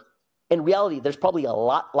forward. In reality, there's probably a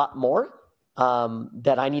lot more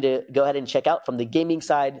that I need to go ahead and check out from the gaming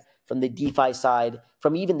side, from the DeFi side,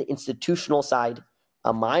 from even the institutional side.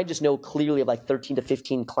 I just know clearly of like 13 to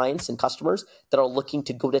 15 clients and customers that are looking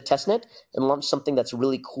to go to testnet and launch something that's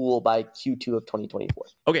really cool by Q2 of 2024.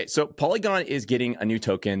 Okay, so Polygon is getting a new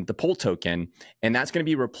token, the Pol token, and that's going to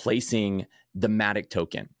be replacing the Matic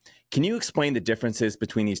token. Can you explain the differences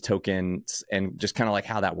between these tokens and just kind of like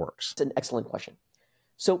how that works? It's an excellent question.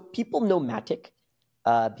 So people know Matic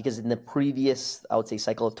because in the previous, I would say,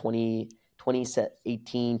 cycle of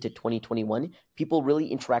 2018 to 2021, people really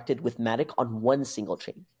interacted with Matic on one single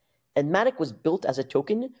chain. And Matic was built as a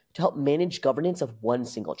token to help manage governance of one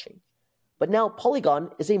single chain. But now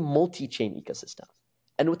Polygon is a multi-chain ecosystem.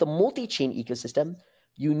 And with a multi-chain ecosystem,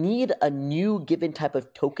 you need a new given type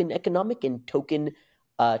of token economic and token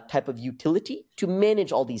type of utility to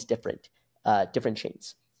manage all these different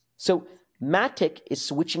chains. So Matic is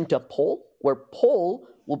switching to Pol, where Pol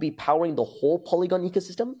will be powering the whole Polygon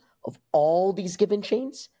ecosystem of all these given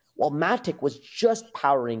chains, while Matic was just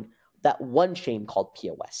powering that one chain called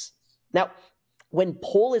POS. Now, when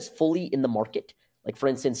Pol is fully in the market, like for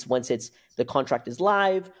instance, once the contract is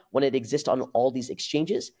live, when it exists on all these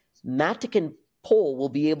exchanges, Matic and Pol will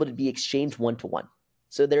be able to be exchanged one-to-one.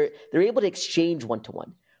 So they're able to exchange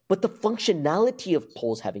one-to-one. But the functionality of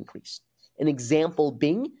Pols have increased. An example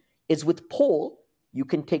being is with Pol, you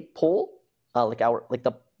can take Pol,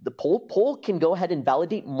 the Pol can go ahead and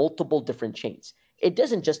validate multiple different chains. It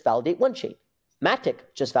doesn't just validate one chain. Matic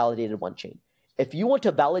just validated one chain. If you want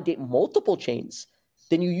to validate multiple chains,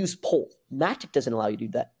 then you use Pol. Matic doesn't allow you to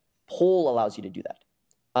do that. Pol allows you to do that.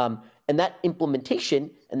 And that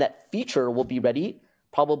implementation and that feature will be ready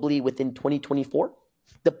probably within 2024.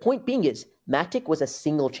 The point being is Matic was a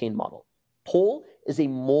single chain model. Pol is a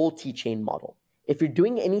multi-chain model. If you're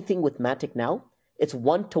doing anything with Matic now, it's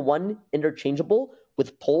one-to-one interchangeable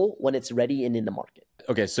with Pol when it's ready and in the market.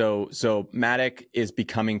 Okay, so Matic is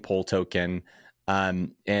becoming Pol token,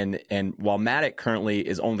 and while Matic currently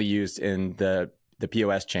is only used in the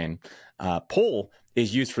POS chain, Pol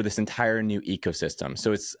is used for this entire new ecosystem.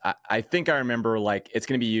 So I think I remember like it's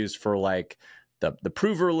going to be used for like the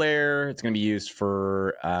prover layer. It's going to be used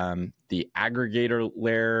for the aggregator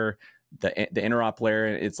layer, the interop layer.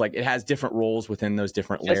 It's like it has different roles within those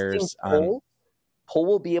different layers. Pol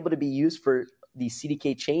will be able to be used for the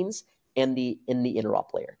CDK chains and in the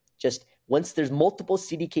interop layer. Just once there's multiple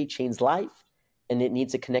CDK chains live and it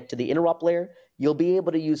needs to connect to the interop layer, you'll be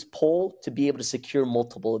able to use Pol to be able to secure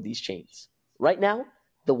multiple of these chains. Right now,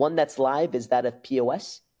 the one that's live is that of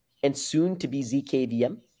POS and soon to be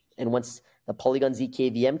ZKVM. And once the Polygon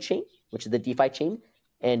ZKVM chain, which is the DeFi chain,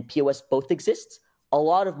 and POS both exists, a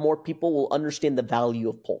lot of more people will understand the value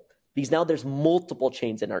of Pol because now there's multiple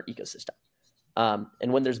chains in our ecosystem.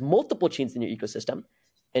 And when there's multiple chains in your ecosystem,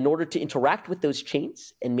 in order to interact with those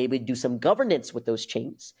chains and maybe do some governance with those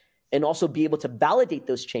chains and also be able to validate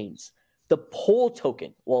those chains, the Pol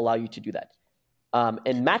token will allow you to do that.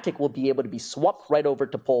 And Matic will be able to be swapped right over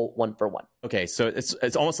to Pol one for one. Okay, so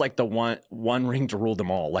it's almost like the one ring to rule them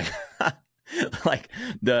all. Like like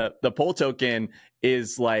the Pol token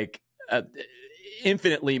is like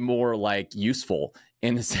infinitely more like useful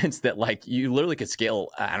in the sense that like you literally could scale,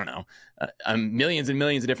 I don't know, millions and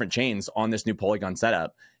millions of different chains on this new Polygon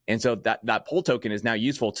setup. And so that Pol token is now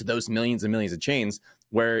useful to those millions and millions of chains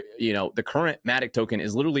where, the current Matic token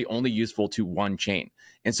is literally only useful to one chain.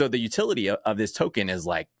 And so the utility of this token is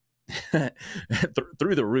like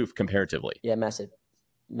through the roof comparatively. Yeah, massive.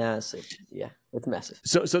 Yeah, it's massive.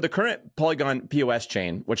 So the current Polygon POS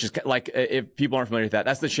chain, which is like, if people aren't familiar with that,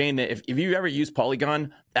 that's the chain that if you ever use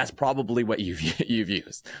Polygon, that's probably what you've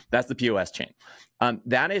used. That's the POS chain.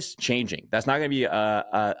 That is changing. That's not going to be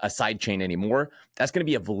a side chain anymore. That's going to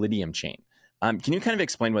be a Validium chain. Can you kind of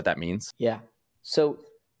explain what that means? Yeah. So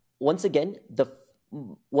once again,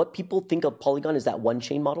 what people think of Polygon is that one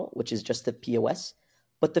chain model, which is just the POS.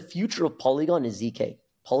 But the future of Polygon is ZK.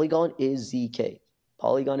 Polygon is ZK.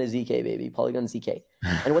 Polygon is ZK, baby. Polygon is ZK.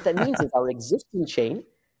 And what that means is our existing chain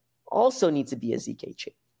also needs to be a ZK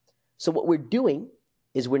chain. So what we're doing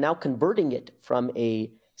is we're now converting it from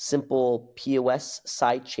a simple POS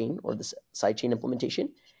side chain or the side chain implementation,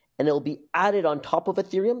 and it'll be added on top of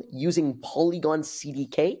Ethereum using Polygon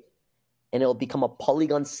CDK, and it'll become a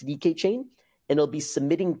Polygon CDK chain, and it'll be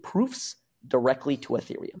submitting proofs directly to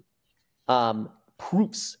Ethereum.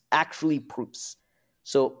 Proofs.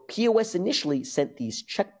 So POS initially sent these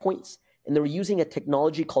checkpoints, and they were using a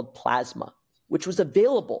technology called Plasma, which was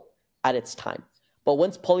available at its time. But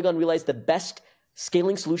once Polygon realized the best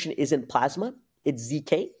scaling solution isn't Plasma, it's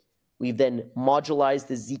ZK, we've then modularized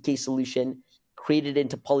the ZK solution, created it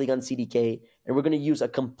into Polygon CDK, and we're going to use a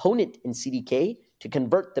component in CDK to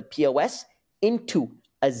convert the POS into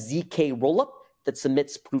a ZK rollup that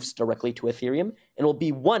submits proofs directly to Ethereum, and will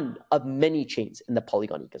be one of many chains in the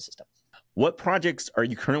Polygon ecosystem. What projects are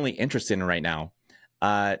you currently interested in right now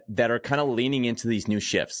that are kind of leaning into these new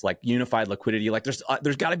shifts, like unified liquidity? Like there's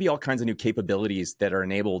got to be all kinds of new capabilities that are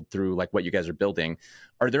enabled through like what you guys are building.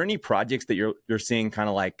 Are there any projects that you're seeing kind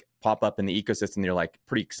of like pop up in the ecosystem that you're like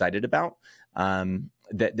pretty excited about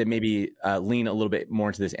that maybe lean a little bit more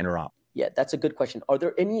into this interop? Yeah, that's a good question. Are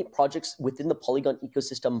there any projects within the Polygon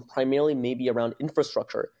ecosystem, primarily maybe around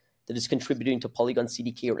infrastructure, that is contributing to Polygon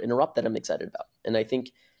CDK or interop that I'm excited about? And I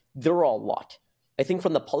think there are a lot. I think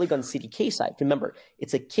from the Polygon CDK side, remember,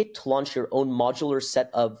 it's a kit to launch your own modular set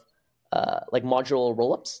of like modular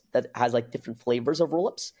rollups that has like different flavors of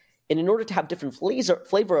rollups. And in order to have different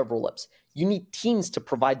flavor of rollups, you need teams to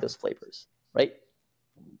provide those flavors, right?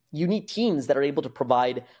 You need teams that are able to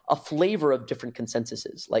provide a flavor of different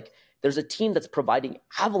consensuses. Like there's a team that's providing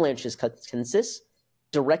Avalanche's consensus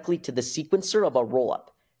directly to the sequencer of a rollup.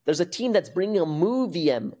 There's a team that's bringing a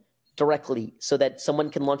MoveVM directly so that someone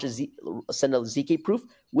can send a ZK proof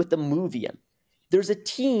with the MoveVM. There's a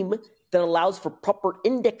team that allows for proper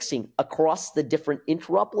indexing across the different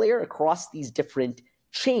interop layer, across these different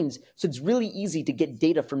chains. So it's really easy to get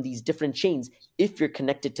data from these different chains if you're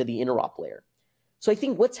connected to the interop layer. So I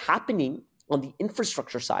think what's happening on the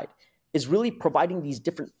infrastructure side is really providing these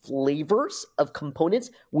different flavors of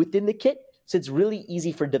components within the kit. So it's really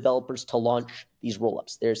easy for developers to launch these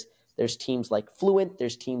rollups. There's teams like Fluent,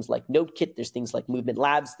 there's teams like NodeKit, there's things like Movement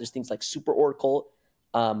Labs, there's things like Super Oracle.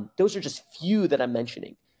 Those are just few that I'm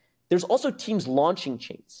mentioning. There's also teams launching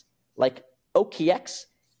chains. Like OKX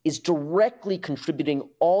is directly contributing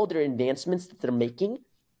all their advancements that they're making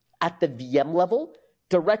at the VM level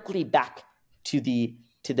directly back to the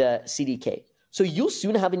CDK. So you'll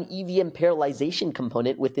soon have an EVM parallelization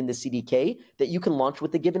component within the CDK that you can launch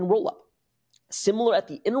with a given rollup. Similar at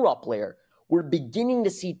the interop layer, we're beginning to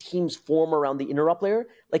see teams form around the interop layer,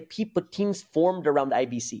 like teams formed around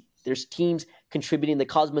IBC. There's teams contributing the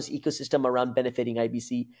Cosmos ecosystem around benefiting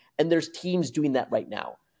IBC, and there's teams doing that right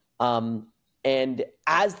now. And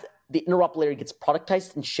as the interop layer gets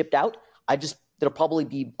productized and shipped out, there'll probably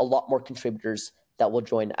be a lot more contributors that will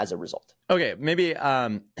join as a result. Okay, maybe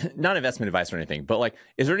not investment advice or anything, but like,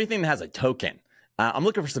 is there anything that has a token? I'm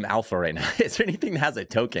looking for some alpha right now. Is there anything that has a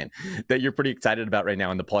token that you're pretty excited about right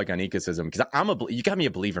now in the Polygon ecosystem? Because you got me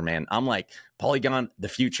a believer, man. I'm like, Polygon, the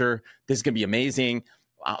future, this is gonna be amazing.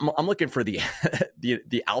 I'm looking for the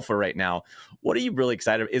the alpha right now. What are you really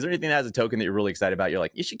excited about? Is there anything that has a token that you're really excited about? You're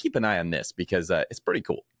like, you should keep an eye on this because it's pretty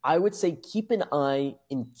cool. I would say keep an eye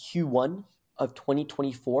in Q1 of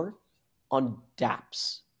 2024 on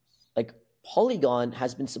dApps. Like Polygon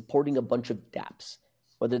has been supporting a bunch of dApps,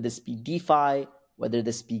 whether this be DeFi, whether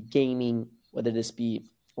this be gaming, whether this be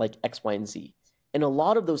like X, Y, and Z. And a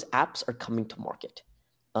lot of those apps are coming to market.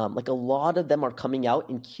 Like a lot of them are coming out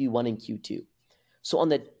in Q1 and Q2. So on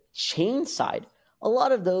the chain side, a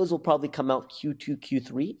lot of those will probably come out Q2,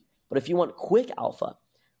 Q3. But if you want quick alpha,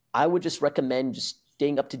 I would just recommend just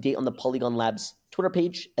staying up to date on the Polygon Labs Twitter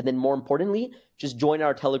page. And then more importantly, just join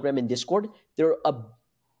our Telegram and Discord. There are a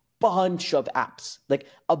bunch of apps, like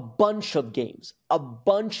a bunch of games, a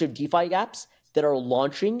bunch of DeFi apps that are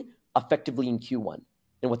launching effectively in Q1.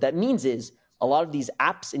 And what that means is a lot of these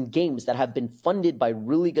apps and games that have been funded by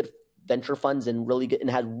really good venture funds and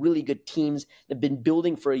had really good teams that have been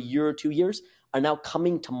building for a year or 2 years are now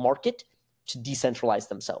coming to market to decentralize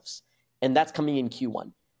themselves. And that's coming in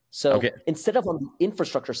Q1. So instead of on the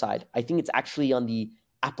infrastructure side, I think it's actually on the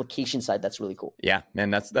application side that's really cool. Yeah,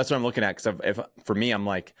 man, that's what I'm looking at. Because if for me, I'm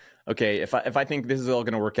like, okay, if I think this is all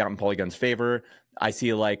going to work out in Polygon's favor, I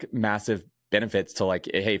see like massive benefits to like,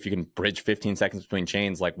 hey, if you can bridge 15 seconds between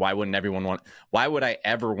chains, like why would I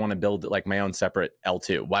ever want to build like my own separate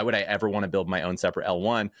L2? Why would I ever want to build my own separate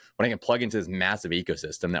L1 when I can plug into this massive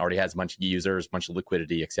ecosystem that already has a bunch of users, a bunch of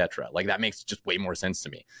liquidity, etc.? Like that makes just way more sense to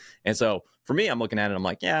me. And so for me, I'm looking at it, I'm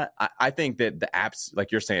like, yeah, I think that the apps,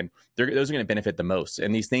 like you're saying, those are going to benefit the most.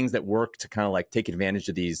 And these things that work to kind of like take advantage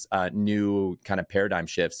of these new kind of paradigm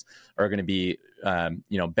shifts are going to be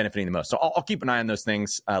benefiting the most. So I'll keep an eye on those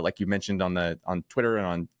things, like you mentioned on Twitter and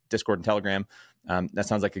on Discord and Telegram. That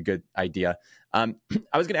sounds like a good idea. I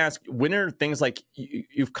was going to ask, when are things like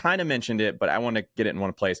you've kind of mentioned it, but I want to get it in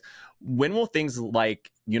one place. When will things like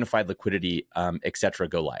unified liquidity, et cetera,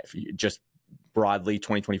 go live? Just broadly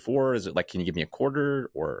 2024? Is it like, can you give me a quarter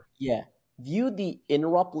or? Yeah. View the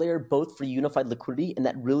interop layer both for unified liquidity and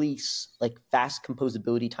that really like fast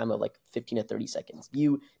composability time of like 15 to 30 seconds.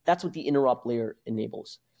 That's what the interop layer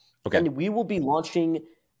enables. Okay. And we will be launching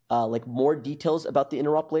like more details about the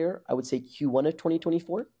interop layer, I would say Q1 of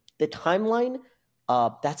 2024. The timeline,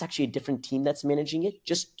 that's actually a different team that's managing it.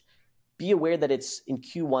 Just be aware that it's in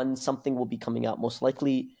Q1, something will be coming out most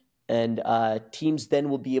likely, and teams then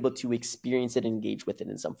will be able to experience it and engage with it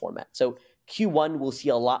in some format. So Q1, we'll see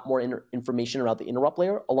a lot more information around the interop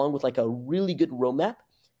layer, along with like a really good roadmap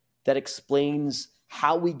that explains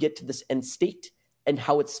how we get to this end state and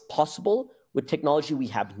how it's possible with technology we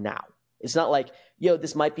have now. It's not like,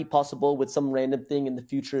 this might be possible with some random thing in the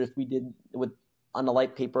future if we did on a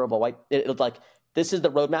light paper of a white. It's like, this is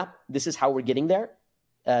the roadmap. This is how we're getting there.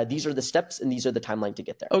 These are the steps and these are the timeline to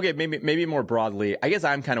get there. Okay, maybe more broadly, I guess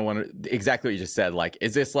I'm kind of wondering exactly what you just said. Like,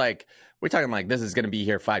 is this like, we're talking like this is going to be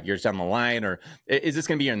here 5 years down the line, or is this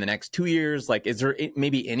going to be here in the next 2 years? Like, is there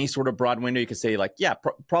maybe any sort of broad window you could say like, yeah,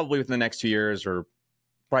 probably within the next 2 years, or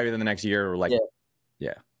probably within the next year, or like,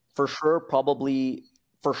 yeah. For sure, probably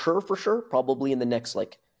in the next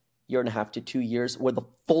like year and a half to 2 years where the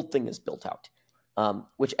full thing is built out,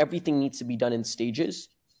 which everything needs to be done in stages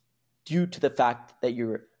due to the fact that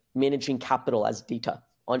you're managing capital as data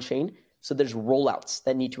on chain. So there's rollouts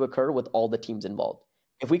that need to occur with all the teams involved.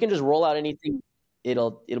 If we can just roll out anything,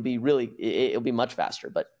 it'll be much faster.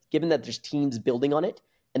 But given that there's teams building on it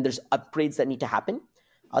and there's upgrades that need to happen,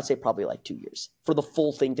 I'd say probably like 2 years for the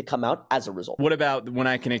full thing to come out as a result. What about when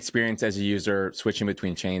I can experience as a user switching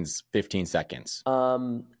between chains 15 seconds?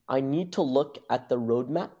 I need to look at the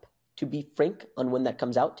roadmap, to be frank, on when that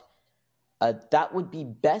comes out. That would be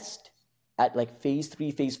best at like phase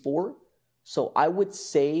 3, phase 4. So I would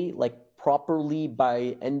say like properly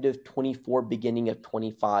by end of 24, beginning of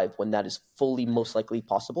 25, when that is fully most likely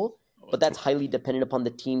possible. But that's highly dependent upon the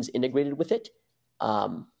teams integrated with it.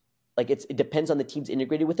 It depends on the teams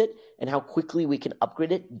integrated with it and how quickly we can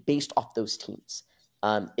upgrade it based off those teams.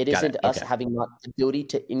 It isn't us having not the ability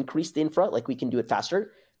to increase the infra, like we can do it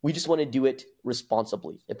faster. We just want to do it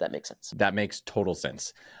responsibly, if that makes sense. That makes total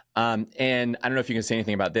sense. And I don't know if you can say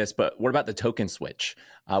anything about this, but what about the token switch?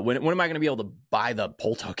 When am I going to be able to buy the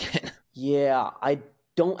Pol token? Yeah, I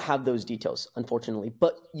don't have those details, unfortunately.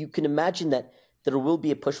 But you can imagine that there will be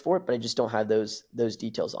a push for it, but I just don't have those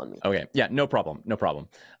details on me. Okay. Yeah, no problem.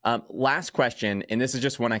 Last question, and this is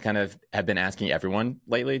just one I kind of have been asking everyone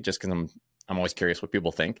lately, just because I'm always curious what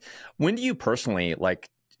people think. When do you personally, like,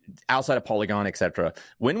 outside of Polygon, et cetera,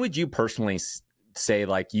 when would you personally say,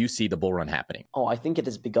 like, you see the bull run happening? Oh, I think it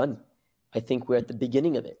has begun. I think we're at the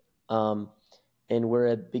beginning of it. And we're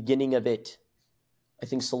at the beginning of it. I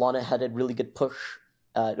think Solana had a really good push.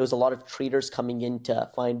 There was a lot of traders coming in to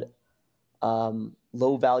find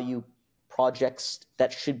low value projects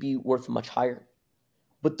that should be worth much higher.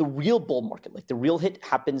 But the real bull market, like the real hit,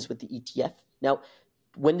 happens with the ETF. Now,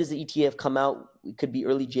 when does the ETF come out? It could be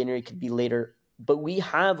early January, it could be later. But we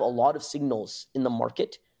have a lot of signals in the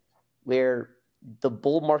market where the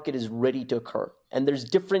bull market is ready to occur. And there's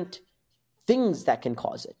different things that can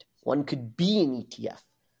cause it. One could be an ETF.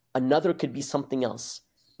 Another could be something else.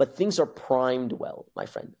 But things are primed well, my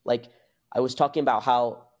friend. Like I was talking about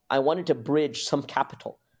how I wanted to bridge some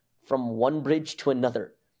capital from one bridge to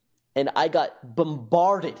another. And I got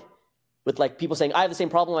bombarded with like people saying, I have the same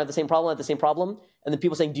problem, I have the same problem, I have the same problem. And then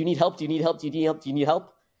people saying, do you need help? Do you need help? Do you need help? Do you need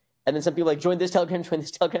help? And then some people like, join this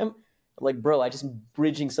Telegram. I'm like, bro, I just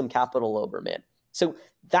bridging some capital over, man. So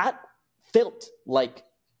that felt like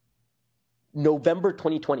November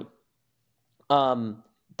 2020.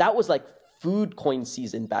 That was like food coin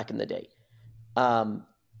season back in the day.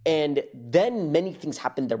 And then many things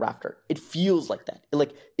happened thereafter. It feels like that.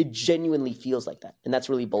 It genuinely feels like that. And that's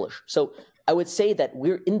really bullish. So I would say that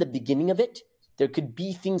we're in the beginning of it. There could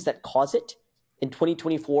be things that cause it. And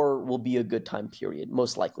 2024 will be a good time period,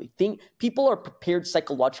 most likely. People are prepared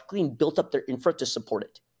psychologically and built up their infra to support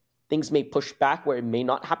it. Things may push back where it may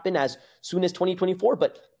not happen as soon as 2024,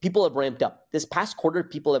 but people have ramped up. This past quarter,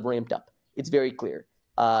 people have ramped up. It's very clear.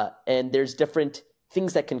 And there's different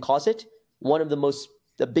things that can cause it. One of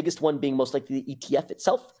the biggest one being most likely the ETF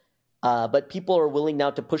itself. But people are willing now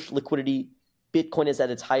to push liquidity. Bitcoin is at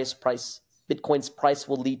its highest price. Bitcoin's price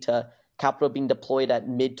will lead to capital being deployed at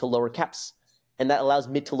mid to lower caps. And that allows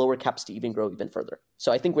mid to lower caps to even grow even further.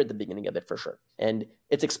 So I think we're at the beginning of it for sure. And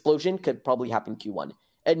its explosion could probably happen Q1.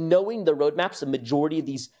 And knowing the roadmaps, the majority of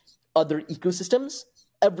these other ecosystems,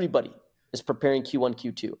 everybody is preparing Q1,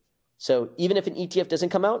 Q2. So even if an ETF doesn't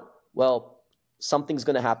come out, well, something's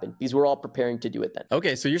going to happen because we're all preparing to do it then.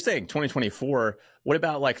 Okay, so you're saying 2024. What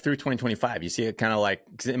about like through 2025? You see it kind of like,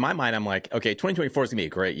 because in my mind, I'm like, okay, 2024 is going to be a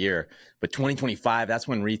great year, but 2025, that's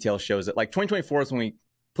when retail shows it. Like 2024 is when we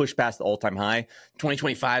push past the all-time high.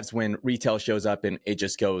 2025 is when retail shows up and it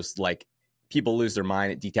just goes like people lose their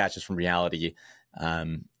mind. It detaches from reality.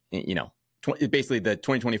 Basically the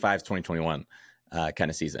 2025 is 2021 kind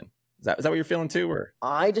of season. Is that what you're feeling too? Or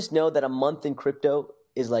I just know that a month in crypto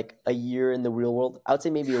is like a year in the real world. I would say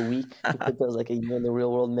maybe a week in crypto is like a year in the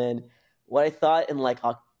real world, man. What I thought in like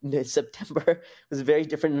September was very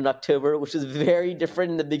different in October, which was very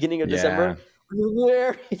different in the beginning of December,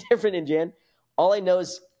 very different in Jan. All I know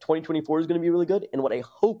is 2024 is going to be really good. And what I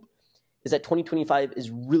hope is that 2025 is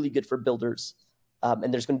really good for builders.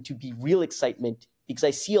 And there's going to be real excitement because I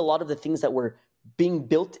see a lot of the things that were being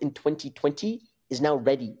built in 2020 is now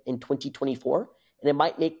ready in 2024.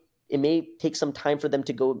 And it may take some time for them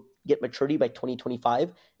to go get maturity by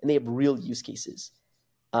 2025. And they have real use cases.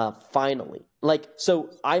 Finally. So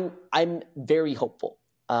I'm very hopeful.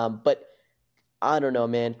 But I don't know,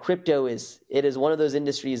 man. Crypto is one of those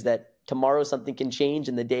industries that tomorrow something can change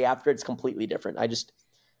and the day after it's completely different. I just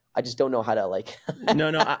don't know how to like.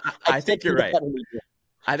 No, I think you're right.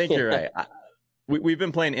 I think you're right. We've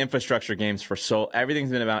been playing infrastructure games everything's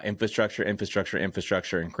been about infrastructure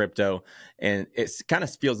and crypto. And it kind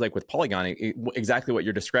of feels like with Polygon, exactly what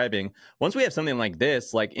you're describing. Once we have something like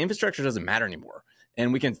this, like infrastructure doesn't matter anymore.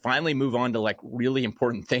 And we can finally move on to like really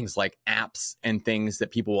important things like apps and things that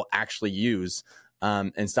people will actually use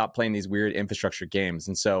and stop playing these weird infrastructure games.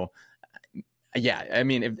 And so, yeah, I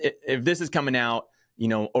mean, if this is coming out,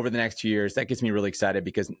 over the next 2 years, that gets me really excited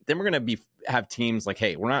because then we're going to have teams like,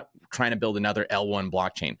 hey, we're not trying to build another L1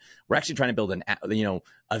 blockchain. We're actually trying to build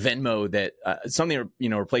a Venmo that something,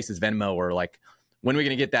 replaces Venmo, or like, when are we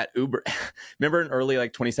going to get that Uber? Remember in early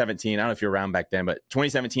like 2017, I don't know if you're around back then, but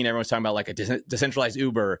 2017, everyone was talking about like a decentralized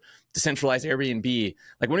Uber, decentralized Airbnb.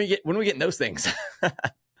 Like when are we getting those things? Yeah,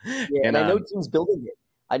 and I know teams building it.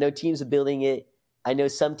 I know teams are building it. I know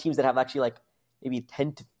some teams that have actually like maybe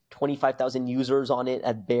 10 to 25,000 users on it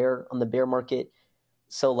on the bear market.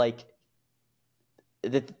 So like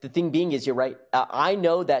the thing being is, you're right. I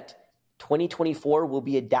know that 2024 will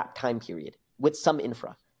be a DApp time period with some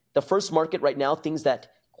infra. The first market right now, things that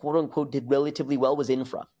quote unquote did relatively well was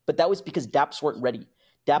infra, but that was because DApps weren't ready.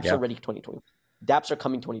 DApps are ready 2020. DApps are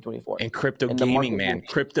coming 2024. And crypto gaming, man.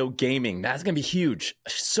 Crypto gaming. That's going to be huge.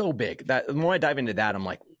 So big. The more I dive into that, I'm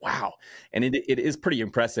like, wow. And it is pretty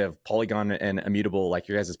impressive. Polygon and Immutable, like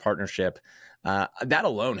your guys' partnership. That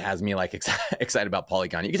alone has me like excited about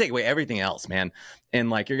Polygon. You can take away everything else, man. And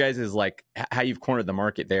like your guys' is like how you've cornered the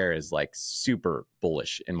market there is like super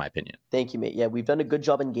bullish in my opinion. Thank you, mate. Yeah, we've done a good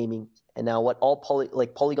job in gaming. And now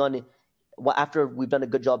Polygon, after we've done a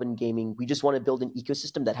good job in gaming, we just want to build an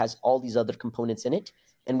ecosystem that has all these other components in it.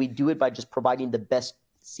 And we do it by just providing the best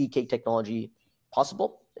CK technology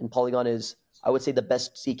possible. And Polygon is, I would say, the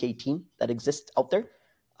best CK team that exists out there.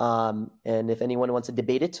 And if anyone wants to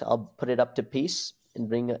debate it, I'll put it up to pace and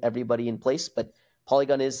bring everybody in place. But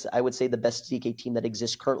Polygon is, I would say, the best CK team that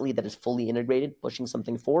exists currently that is fully integrated, pushing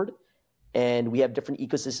something forward. And we have different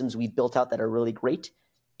ecosystems we've built out that are really great.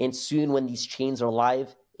 And soon when these chains are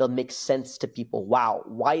live, it'll make sense to people. Wow,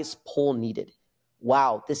 why is Pol needed?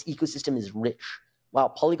 Wow, this ecosystem is rich. Wow,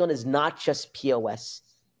 Polygon is not just POS.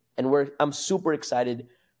 And I'm super excited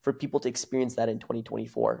for people to experience that in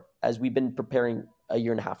 2024, as we've been preparing a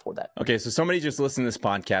year and a half for that. Okay, so somebody just listened to this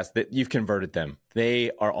podcast that you've converted them. They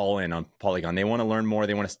are all in on Polygon. They want to learn more.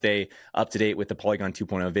 They want to stay up to date with the Polygon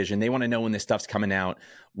 2.0 vision. They want to know when this stuff's coming out.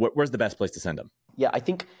 Where's the best place to send them? Yeah, I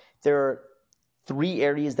think there are 3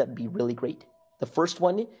 areas that would be really great. The first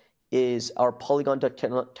one is our Polygon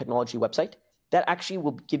technology website. That actually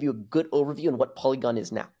will give you a good overview on what Polygon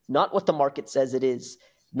is now. Not what the market says it is,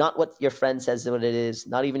 not what your friend says what it is,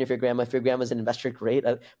 not even if your grandma's an investor, great,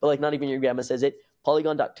 but like not even your grandma says it.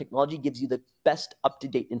 Polygon.technology gives you the best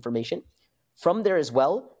up-to-date information. From there as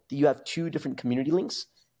well, you have 2 different community links.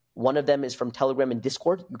 One of them is from Telegram and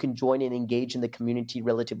Discord. You can join and engage in the community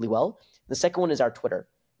relatively well. The second one is our Twitter.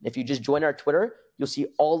 If you just join our Twitter, you'll see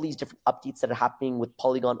all these different updates that are happening with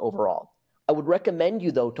Polygon overall. I would recommend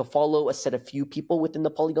you, though, to follow a set of few people within the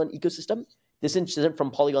Polygon ecosystem. This isn't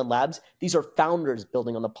from Polygon Labs. These are founders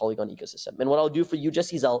building on the Polygon ecosystem. And what I'll do for you,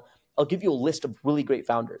 Jesse, is I'll give you a list of really great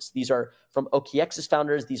founders. These are from OKX's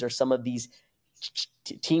founders. These are some of these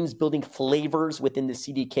teams building flavors within the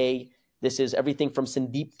CDK. This is everything from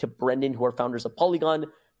Sandeep to Brendan, who are founders of Polygon.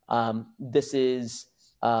 This is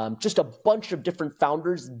just a bunch of different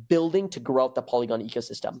founders building to grow out the Polygon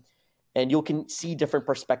ecosystem. And you can see different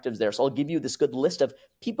perspectives there. So I'll give you this good list of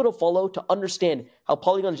people to follow to understand how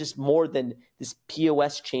Polygon is just more than this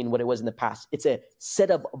POS chain, what it was in the past. It's a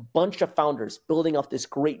set of a bunch of founders building off this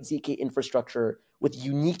great ZK infrastructure with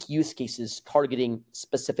unique use cases targeting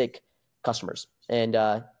specific customers. And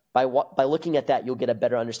by looking at that, you'll get a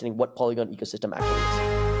better understanding what Polygon ecosystem actually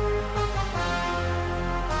is.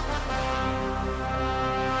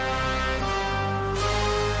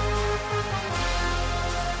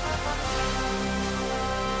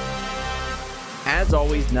 As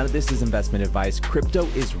always, none of this is investment advice. Crypto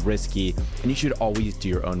is risky, and you should always do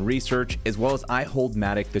your own research, as well as I hold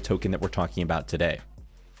Matic, the token that we're talking about today.